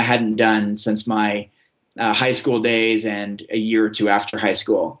again, something I hadn't done since my high school days and a year or two after high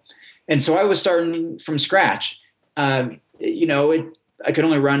school. And so I was starting from scratch. I could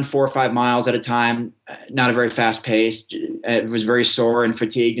only run 4 or 5 miles at a time, not a very fast pace. It was very sore and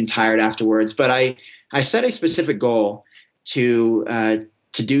fatigued and tired afterwards. But I set a specific goal to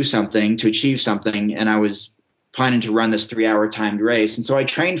do something, to achieve something. And I was planning to run this 3-hour timed race. And so I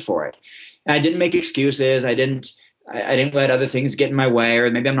trained for it. And I didn't make excuses. I didn't let other things get in my way,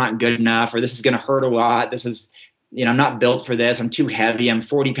 or maybe I'm not good enough, or this is going to hurt a lot. This is, I'm not built for this. I'm too heavy. I'm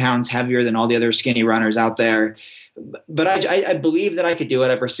 40 pounds heavier than all the other skinny runners out there. But I believed that I could do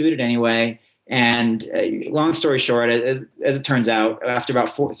it. I pursued it anyway. And long story short, as it turns out, after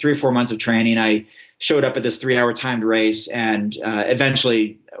about 3 or 4 months of training, I showed up at this 3-hour timed race and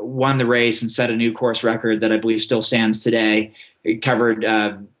eventually won the race and set a new course record that I believe still stands today. It covered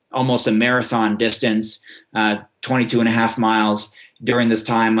almost a marathon distance, 22 and a half miles during this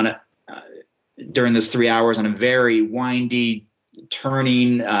time during this 3 hours on a very windy,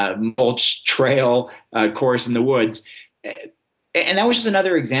 turning, mulch trail course in the woods. And that was just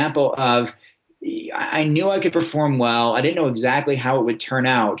another example of, I knew I could perform well. I didn't know exactly how it would turn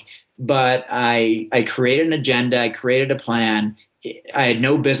out, but I created an agenda. I created a plan. I had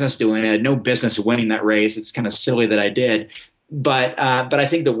no business doing it. I had no business winning that race. It's kind of silly that I did. But I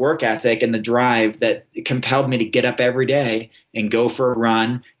think the work ethic and the drive that compelled me to get up every day and go for a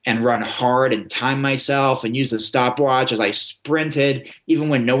run and run hard and time myself and use the stopwatch as I sprinted, even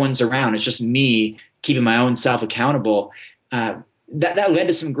when no one's around. It's just me keeping my own self accountable. That led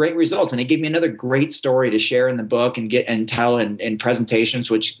to some great results, and it gave me another great story to share in the book and tell in presentations,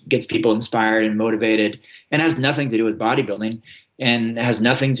 which gets people inspired and motivated, and has nothing to do with bodybuilding, and has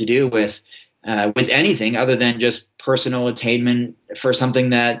nothing to do with anything other than just personal attainment for something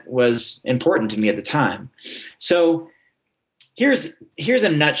that was important to me at the time. So here's a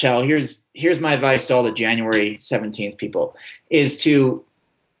nutshell. Here's my advice to all the January 17th people, is to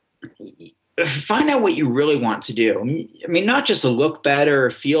find out what you really want to do. I mean, not just to look better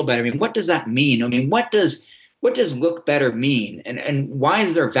or feel better. I mean, what does that mean? I mean, what does look better mean? And why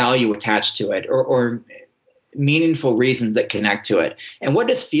is there value attached to it, or meaningful reasons that connect to it? And what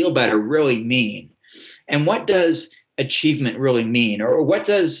does feel better really mean? And what does achievement really mean? Or what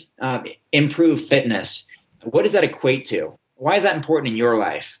does improved fitness, what does that equate to? Why is that important in your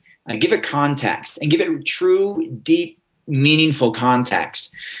life? Give it context and give it true, deep, meaningful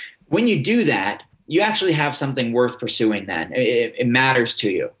context. When you do that, you actually have something worth pursuing then. It matters to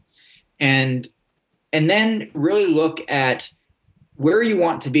you. And then really look at where you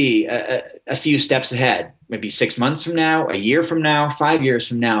want to be a few steps ahead, maybe 6 months from now, a year from now, 5 years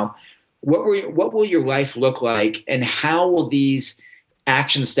from now. What will your life look like, and how will these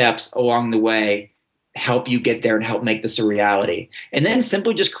action steps along the way help you get there and help make this a reality? And then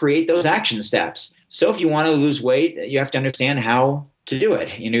simply just create those action steps. So if you want to lose weight, you have to understand how to do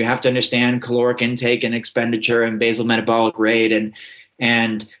it. You have to understand caloric intake and expenditure and basal metabolic rate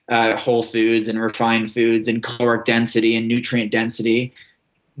and whole foods and refined foods and caloric density and nutrient density.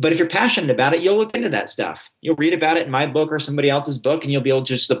 But if you're passionate about it, you'll look into that stuff. You'll read about it in my book or somebody else's book, and you'll be able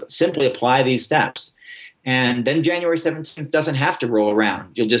to just simply apply these steps. And then January 17th doesn't have to roll around.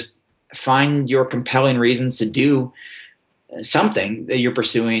 You'll just find your compelling reasons to do something that you're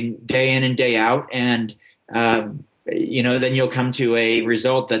pursuing day in and day out. And, then you'll come to a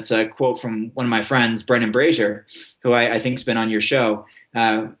result that's a quote from one of my friends, Brendan Brazier, who I think has been on your show,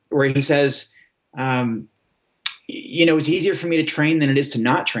 where he says, it's easier for me to train than it is to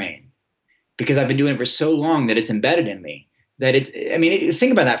not train, because I've been doing it for so long that it's embedded in me.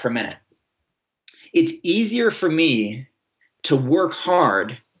 Think about that for a minute. It's easier for me to work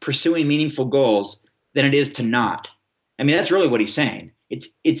hard pursuing meaningful goals than it is to not. That's really what he's saying. It's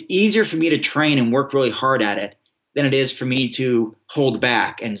easier for me to train and work really hard at it than it is for me to hold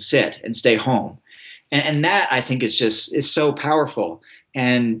back and sit and stay home. And that, I think, is so powerful.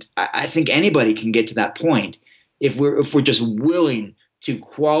 And I think anybody can get to that point if we're just willing to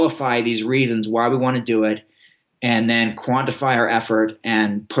qualify these reasons why we want to do it, and then quantify our effort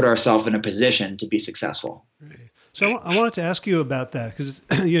and put ourselves in a position to be successful. So I wanted to ask you about that, because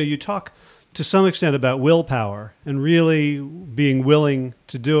you talk to some extent about willpower and really being willing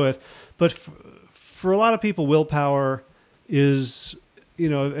to do it. But for a lot of people, willpower is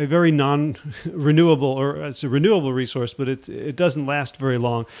a very non-renewable, or it's a renewable resource, but it doesn't last very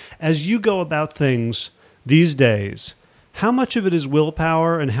long. As you go about things these days, how much of it is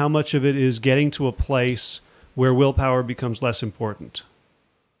willpower and how much of it is getting to a place where willpower becomes less important?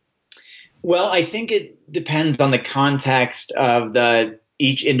 Well, I think it depends on the context of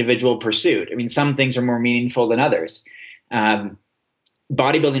each individual pursuit. Some things are more meaningful than others.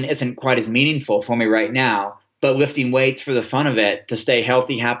 Bodybuilding isn't quite as meaningful for me right now, but lifting weights for the fun of it, to stay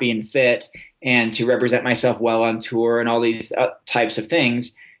healthy, happy, and fit, and to represent myself well on tour and all these types of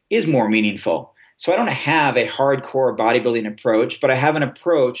things is more meaningful. So I don't have a hardcore bodybuilding approach, but I have an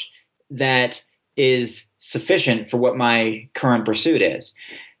approach that is sufficient for what my current pursuit is.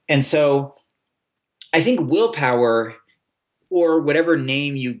 And so I think willpower, or whatever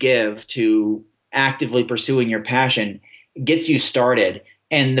name you give to actively pursuing your passion, gets you started.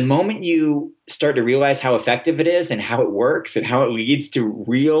 And the moment you start to realize how effective it is and how it works and how it leads to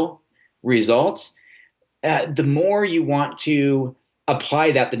real results, the more you want to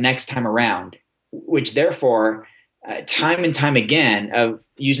apply that the next time around, which therefore, time and time again, of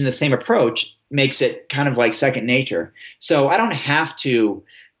using the same approach makes it kind of like second nature. So I don't have to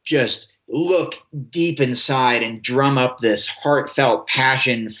just look deep inside and drum up this heartfelt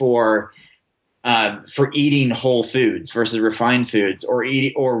passion for eating whole foods versus refined foods,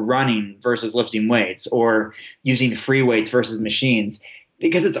 or running versus lifting weights, or using free weights versus machines,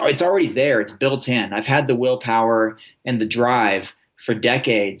 because it's already there. It's built in. I've had the willpower and the drive for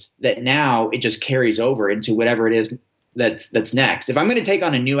decades that now it just carries over into whatever it is that's next. If I'm going to take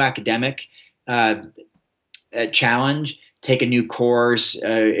on a new academic challenge, take a new course,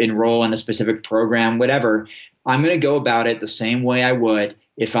 enroll in a specific program, whatever, I'm going to go about it the same way I would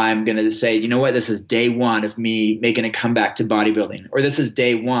if I'm going to say, this is day one of me making a comeback to bodybuilding, or this is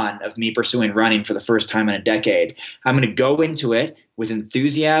day one of me pursuing running for the first time in a decade. I'm going to go into it with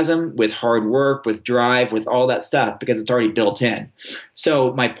enthusiasm, with hard work, with drive, with all that stuff, because it's already built in.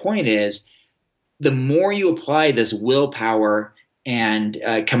 So my point is, the more you apply this willpower and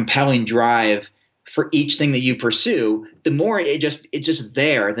compelling drive for each thing that you pursue, the more it's just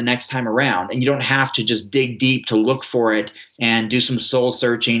there the next time around. And you don't have to just dig deep to look for it and do some soul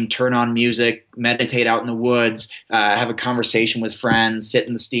searching, turn on music, meditate out in the woods, have a conversation with friends, sit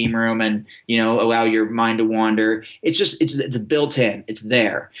in the steam room and, allow your mind to wander. It's built in, it's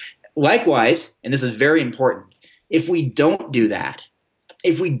there. Likewise, and this is very important, if we don't do that,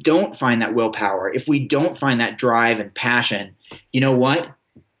 if we don't find that willpower, if we don't find that drive and passion, you know what?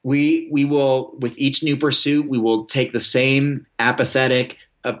 We will, with each new pursuit, we will take the same apathetic,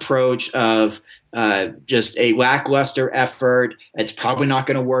 approach of just a lackluster effort. It's probably not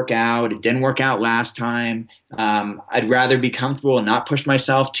going to work out. It didn't work out last time. I'd rather be comfortable and not push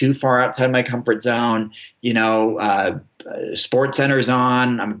myself too far outside my comfort zone. Sports Center's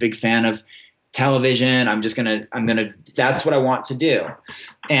on. I'm a big fan of television. That's what I want to do.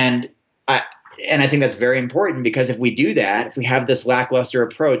 And I think that's very important, because if we do that, if we have this lackluster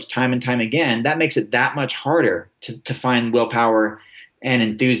approach time and time again, that makes it that much harder to find willpower and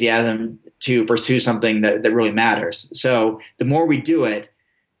enthusiasm to pursue something that really matters. So the more we do it,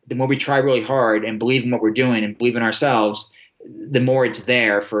 the more we try really hard and believe in what we're doing and believe in ourselves, the more it's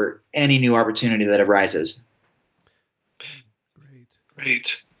there for any new opportunity that arises.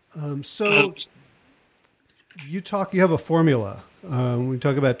 Great. So you have a formula. We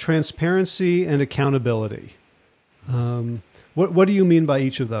talk about transparency and accountability. What do you mean by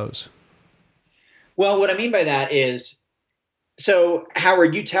each of those? Well, what I mean by that is, so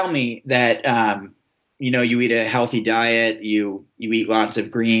Howard, you tell me that, you eat a healthy diet, you eat lots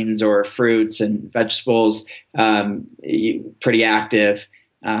of greens or fruits and vegetables, you're pretty active.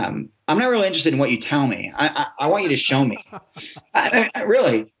 I'm not really interested in what you tell me. I want you to show me. I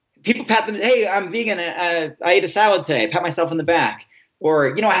really. People pat them. Hey, I'm vegan. I ate a salad today. I pat myself on the back.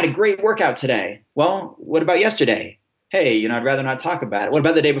 Or, I had a great workout today. Well, what about yesterday? Hey, I'd rather not talk about it. What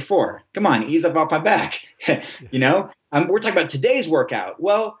about the day before? Come on, ease up off my back. We're talking about today's workout.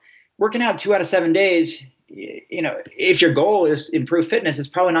 Well, working out 2 out of 7 days, if your goal is improve fitness, it's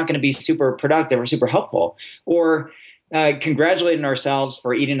probably not going to be super productive or super helpful. Or congratulating ourselves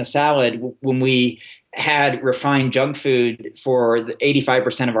for eating a salad when we had refined junk food for the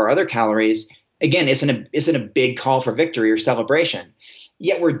 85% of our other calories, again, isn't a big call for victory or celebration.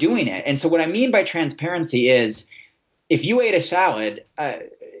 Yet we're doing it. And so what I mean by transparency is, if you ate a salad,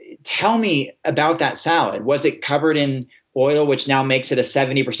 tell me about that salad. Was it covered in oil, which now makes it a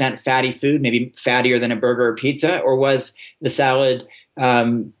 70% fatty food, maybe fattier than a burger or pizza? Or was the salad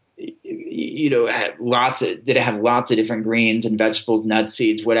did it have lots of different greens and vegetables, nuts,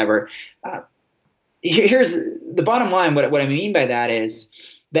 seeds, whatever? Here's the bottom line. What I mean by that is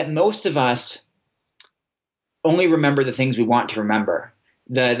that most of us only remember the things we want to remember.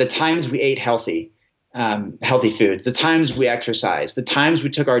 The times we ate healthy foods, the times we exercised, the times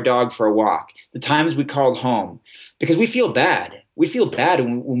we took our dog for a walk, the times we called home, because we feel bad. We feel bad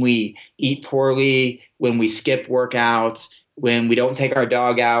when we eat poorly, when we skip workouts, when we don't take our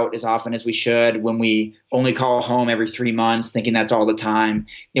dog out as often as we should, when we only call home every 3 months, thinking that's all the time.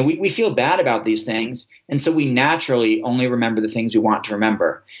 We feel bad about these things. And so we naturally only remember the things we want to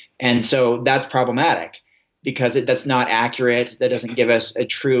remember. And so that's problematic, because that's not accurate. That doesn't give us a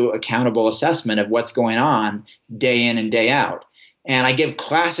true accountable assessment of what's going on day in and day out. And I give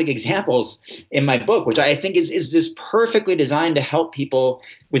classic examples in my book, which I think is just perfectly designed to help people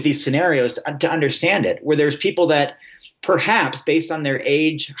with these scenarios to understand it, where there's people that perhaps based on their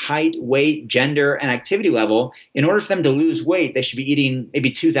age, height, weight, gender, and activity level, in order for them to lose weight, they should be eating maybe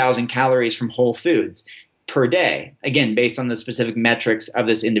 2,000 calories from whole foods per day, again, based on the specific metrics of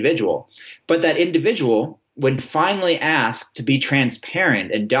this individual. But that individual, when finally asked to be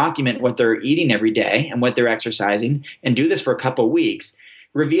transparent and document what they're eating every day and what they're exercising, and do this for a couple of weeks,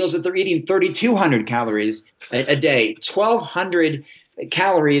 reveals that they're eating 3,200 calories a day, 1,200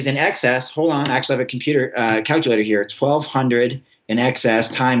 calories in excess. Hold on. Actually, I have a computer calculator here. 1,200 in excess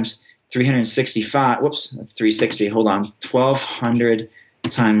times 365. Whoops, that's 360. Hold on. 1,200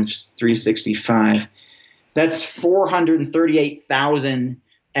 times 365. That's 438,000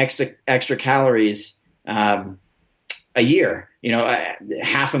 extra calories a year.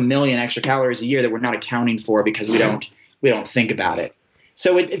 500,000 extra calories a year that we're not accounting for because we don't think about it.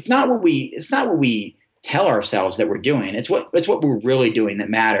 So it's not what we tell ourselves that we're doing. It's what we're really doing that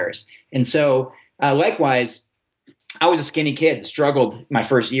matters. And so likewise, I was a skinny kid, struggled my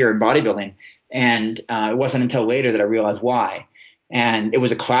first year in bodybuilding, and it wasn't until later that I realized why. And it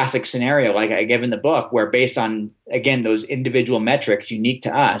was a classic scenario, like I give in the book, where based on, again, those individual metrics unique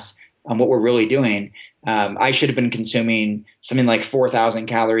to us, what we're really doing, I should have been consuming something like 4,000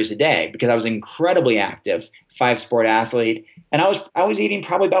 calories a day, because I was incredibly active, 5-sport athlete, and I was eating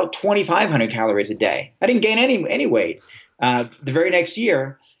probably about 2,500 calories a day. I didn't gain any weight. The very next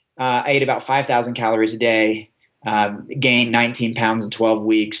year, I ate about 5,000 calories a day, gained 19 pounds in 12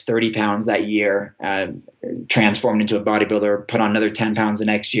 weeks, 30 pounds that year, transformed into a bodybuilder, put on another 10 pounds the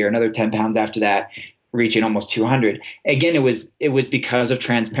next year, another 10 pounds after that, reaching almost 200. Again, it was because of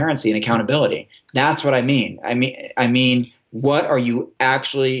transparency and accountability. That's what I mean. I mean, what are you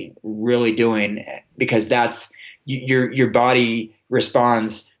actually really doing? Because that's your body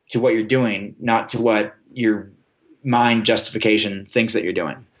responds to what you're doing, not to what you're mind justification things that you're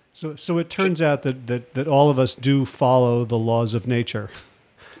doing. So it turns out that all of us do follow the laws of nature,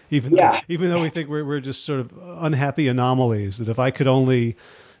 even though we think we're just sort of unhappy anomalies. That if I could only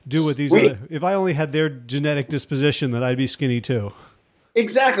do what if I only had their genetic disposition, that I'd be skinny too.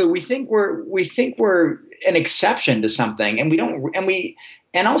 Exactly. We think we're an exception to something, and we don't.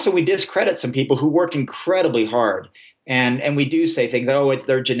 And also we discredit some people who work incredibly hard, and we do say things like, "Oh, it's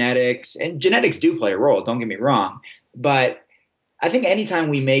their genetics," and genetics do play a role. Don't get me wrong, but I think anytime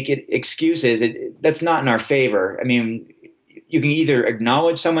we make it excuses, that's not in our favor. I mean, you can either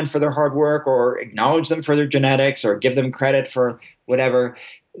acknowledge someone for their hard work, or acknowledge them for their genetics, or give them credit for whatever.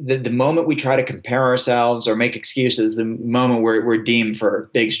 The moment we try to compare ourselves or make excuses, the moment we're deemed for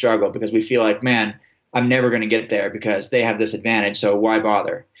big struggle, because we feel like, man, I'm never going to get there because they have this advantage. So why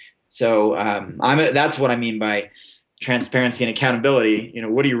bother? So that's what I mean by transparency and accountability.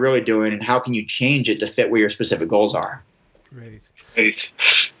 What are you really doing, and how can you change it to fit where your specific goals are? Great.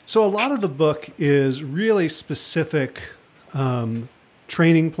 So a lot of the book is really specific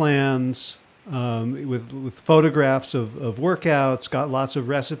training plans, with photographs of workouts, got lots of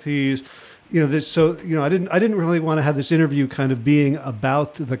recipes. I didn't really want to have this interview kind of being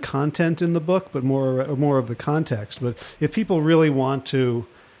about the content in the book, but more of the context. But if people really want to,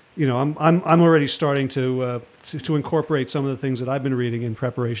 I'm already starting to incorporate some of the things that I've been reading in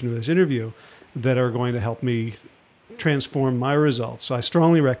preparation for this interview that are going to help me transform my results. So I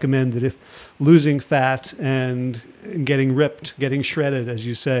strongly recommend that if losing fat and getting ripped, getting shredded, as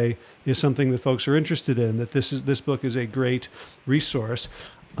you say, is something that folks are interested in, that this book is a great resource.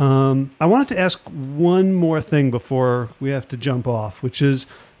 I wanted to ask one more thing before we have to jump off, which is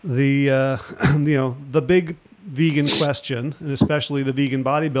the the big vegan question, and especially the vegan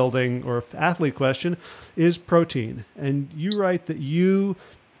bodybuilding or athlete question, is protein. And you write that you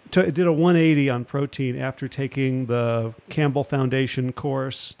did a 180 on protein after taking the Campbell Foundation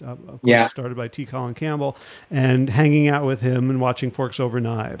course, started by T. Colin Campbell, and hanging out with him and watching Forks Over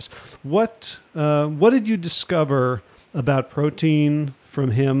Knives. What did you discover about protein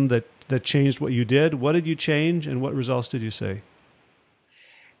from him that changed what you did? What did you change, and what results did you see?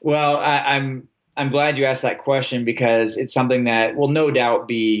 Well, I'm glad you asked that question, because it's something that will no doubt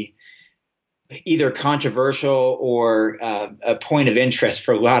be either controversial or a point of interest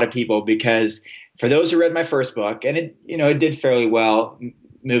for a lot of people, because for those who read my first book, and it did fairly well,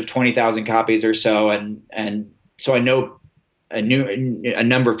 moved 20,000 copies or so, and so I know a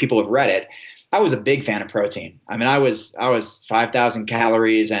number of people have read it. I was a big fan of protein. I mean, I was 5,000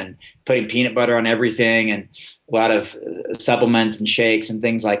 calories and putting peanut butter on everything, and a lot of supplements and shakes and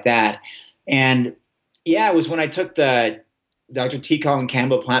things like that. And yeah, it was when I took the Dr. T. Colin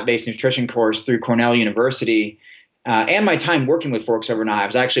Campbell plant-based nutrition course through Cornell University, and my time working with Forks Over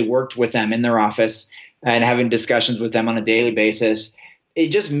Knives. I actually worked with them in their office and having discussions with them on a daily basis. It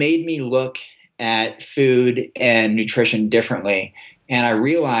just made me look at food and nutrition differently. And I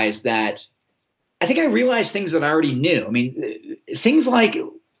realized things that I already knew. I mean, things like,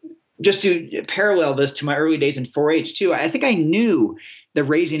 just to parallel this to my early days in 4-H too, I think I knew that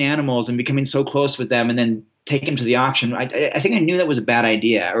raising animals and becoming so close with them and then take them to the auction, I think I knew that was a bad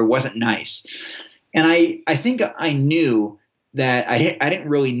idea or wasn't nice. And I think I knew that I didn't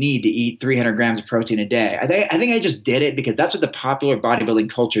really need to eat 300 grams of protein a day. I think I just did it because that's what the popular bodybuilding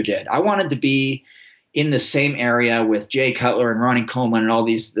culture did. I wanted to be in the same area with Jay Cutler and Ronnie Coleman and all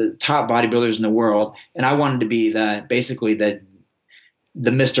the top bodybuilders in the world. And I wanted to be basically the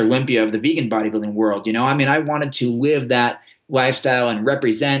Mr. Olympia of the vegan bodybuilding world. I mean, I wanted to live that lifestyle and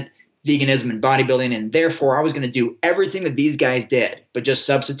represent veganism and bodybuilding, and therefore I was going to do everything that these guys did, but just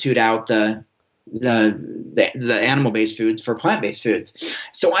substitute out the animal-based foods for plant-based foods.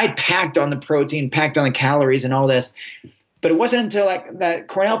 So I packed on the protein, packed on the calories and all this, but it wasn't until that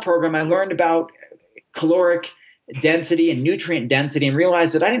Cornell program I learned about caloric density and nutrient density and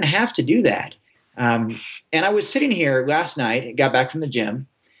realized that I didn't have to do that. And I was sitting here last night, got back from the gym,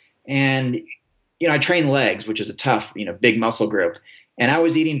 and I train legs, which is a tough, big muscle group. And I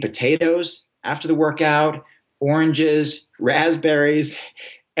was eating potatoes after the workout, oranges, raspberries.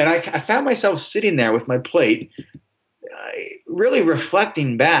 And I found myself sitting there with my plate, really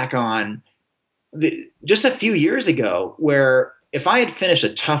reflecting back on just a few years ago, where if I had finished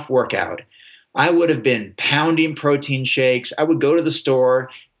a tough workout, I would have been pounding protein shakes. I would go to the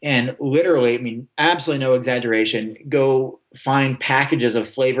store and literally, I mean, absolutely no exaggeration, go find packages of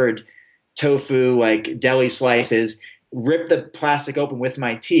flavored tofu, like deli slices, rip the plastic open with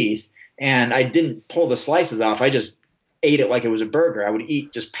my teeth, and I didn't pull the slices off. I just ate it like it was a burger. I would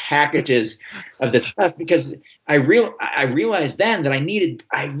eat just packages of this stuff because I realized then that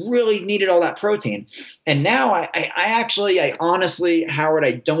I really needed all that protein. And now I honestly, Howard,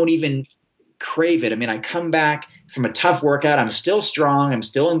 I don't even crave it. I mean, I come back from a tough workout. I'm still strong. I'm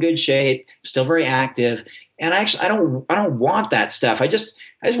still in good shape, still very active. And I don't want that stuff. I just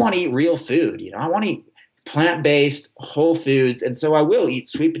want to eat real food. You know, I want to eat plant-based whole foods. And so I will eat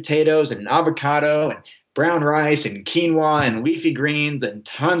sweet potatoes and avocado and brown rice and quinoa and leafy greens and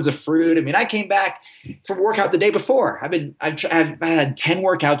tons of fruit. I mean, I came back from workout the day before. I've had 10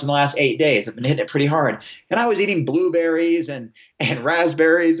 workouts in the last 8 days. I've been hitting it pretty hard. And I was eating blueberries and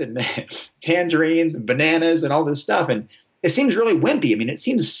raspberries and tangerines and bananas and all this stuff. And it seems really wimpy. I mean, it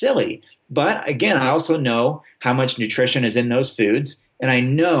seems silly. But again, I also know how much nutrition is in those foods. And I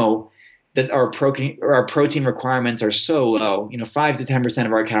know that our protein requirements are so low, 5 to 10%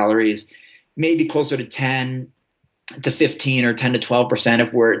 of our calories, maybe closer to 10 to 15 or 10 to 12%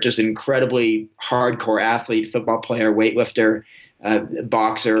 if we're just an incredibly hardcore athlete, football player, weightlifter,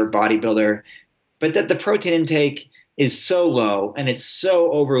 boxer, bodybuilder. But that the protein intake is so low and it's so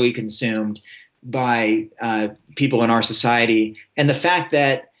overly consumed by people in our society. And the fact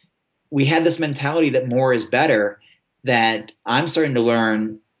that we had this mentality that more is better, that I'm starting to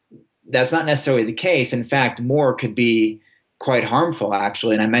learn that's not necessarily the case. In fact, more could be quite harmful,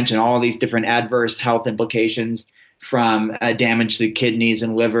 actually. And I mentioned all these different adverse health implications, from damage to the kidneys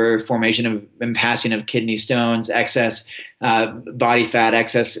and liver, formation of and passing of kidney stones, excess body fat,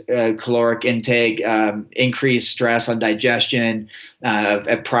 excess caloric intake, increased stress on digestion,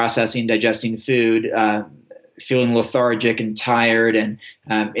 at processing, digesting food, feeling lethargic and tired, and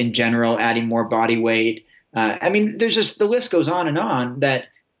in general, adding more body weight. I mean, there's just, the list goes on that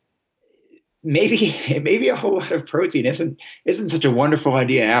maybe a whole lot of protein isn't such a wonderful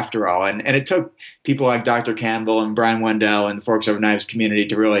idea after all. And it took people like Dr. Campbell and Brian Wendell and the Forks Over Knives community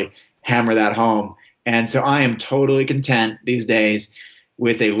to really hammer that home. And so I am totally content these days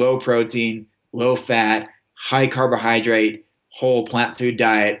with a low protein, low fat, high carbohydrate, whole plant food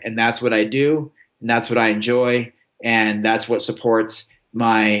diet. And that's what I do. And that's what I enjoy. And that's what supports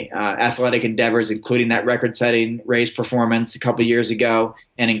my athletic endeavors, including that record-setting race performance a couple years ago,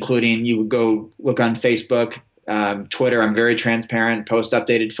 and including, you would go look on Facebook, Twitter. I'm very transparent, post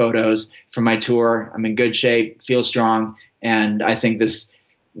updated photos from my tour. I'm in good shape, feel strong, and I think this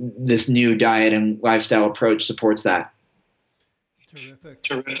new diet and lifestyle approach supports that.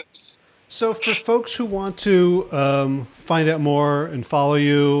 Terrific. So for folks who want to find out more and follow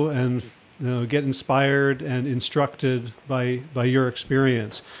you and get inspired and instructed by your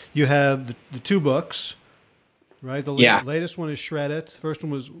experience, you have the two books, right? The latest one is Shred It. First one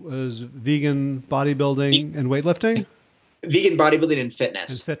was Vegan Bodybuilding and Weightlifting? Vegan Bodybuilding and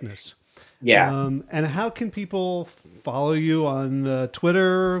Fitness. Yeah. And how can people follow you on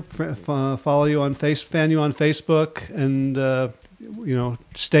Twitter, follow you on fan you on Facebook, and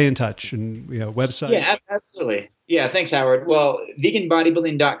stay in touch, and website? Yeah, absolutely. Yeah, thanks, Howard. Well,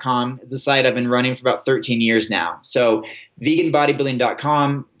 veganbodybuilding.com is the site I've been running for about 13 years now. So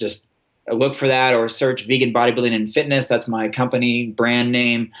veganbodybuilding.com, just look for that, or search Vegan Bodybuilding and Fitness. That's my company brand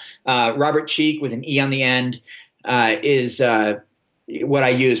name. Robert Cheek with an E on the end is what I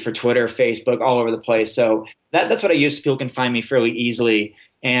use for Twitter, Facebook, all over the place. So that's what I use. People can find me fairly easily.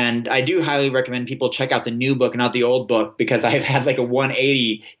 And I do highly recommend people check out the new book, not the old book, because I've had like a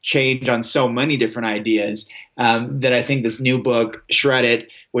 180 change on so many different ideas that I think this new book, Shred It,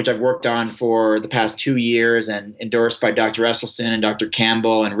 which I've worked on for the past 2 years and endorsed by Dr. Esselstyn and Dr.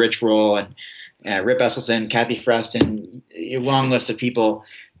 Campbell and Rich Roll and Rip Esselstyn, Kathy Freston, a long list of people.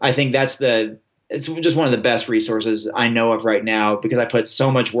 I think it's just one of the best resources I know of right now, because I put so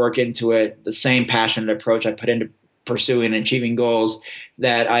much work into it, the same passionate approach I put into pursuing and achieving goals,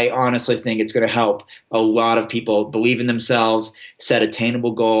 that I honestly think it's going to help a lot of people believe in themselves, set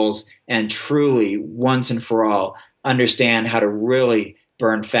attainable goals, and truly, once and for all, understand how to really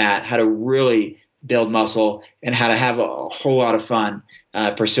burn fat, how to really build muscle, and how to have a whole lot of fun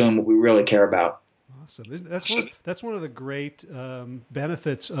pursuing what we really care about. Awesome. That's one of the great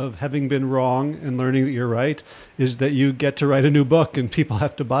benefits of having been wrong and learning that you're right, is that you get to write a new book and people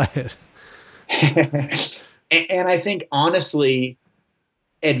have to buy it. And I think, honestly,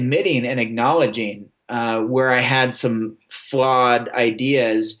 admitting and acknowledging where I had some flawed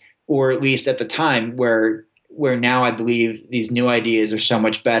ideas, or at least at the time where now I believe these new ideas are so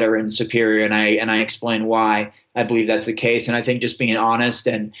much better and superior, and I explain why I believe that's the case. And I think just being honest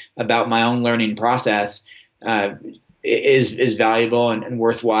and about my own learning process is valuable and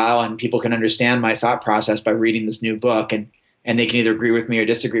worthwhile, and people can understand my thought process by reading this new book, and they can either agree with me or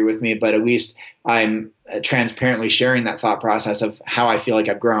disagree with me, but at least I'm transparently sharing that thought process of how I feel like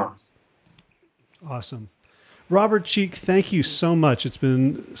I've grown. Awesome. Robert Cheek, thank you so much. It's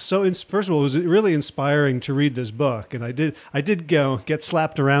been first of all, it was really inspiring to read this book, and I did get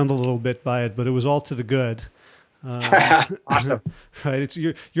slapped around a little bit by it, but it was all to the good. Awesome. Right. It's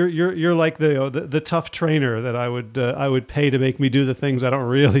you're like the tough trainer that I would pay to make me do the things I don't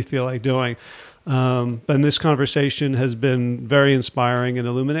really feel like doing. And this conversation has been very inspiring and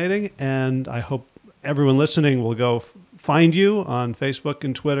illuminating, and I hope everyone listening will go find you on Facebook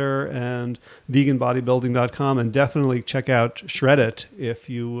and Twitter and veganbodybuilding.com, and definitely check out Shred It if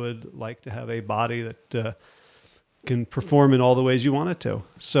you would like to have a body that can perform in all the ways you want it to.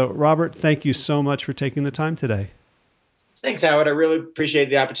 So, Robert, thank you so much for taking the time today. Thanks, Howard. I really appreciate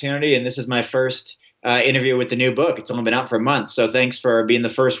the opportunity, and this is my first interview with the new book. It's only been out for a month, so thanks for being the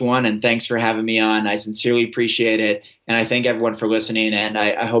first one, and thanks for having me on. I sincerely appreciate it, and I thank everyone for listening, and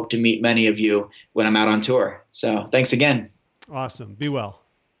I hope to meet many of you when I'm out on tour. So thanks again. Awesome. Be well.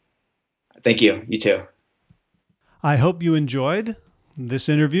 Thank you. You too. I hope you enjoyed this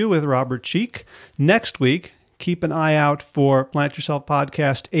interview with Robert Cheek. Next week, keep an eye out for Plant Yourself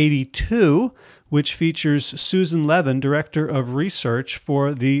Podcast 82, which features Susan Levin, Director of Research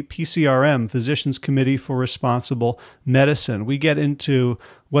for the PCRM, Physicians Committee for Responsible Medicine. We get into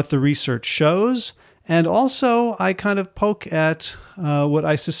what the research shows, and also I kind of poke at what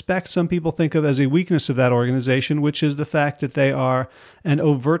I suspect some people think of as a weakness of that organization, which is the fact that they are an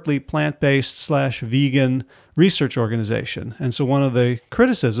overtly plant-based / vegan research organization. And so one of the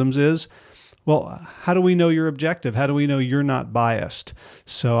criticisms is, well, how do we know you're objective? How do we know you're not biased?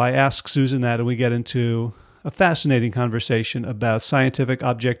 So I ask Susan that, and we get into a fascinating conversation about scientific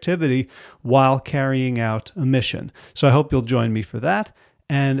objectivity while carrying out a mission. So I hope you'll join me for that.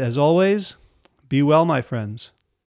 And as always, be well, my friends.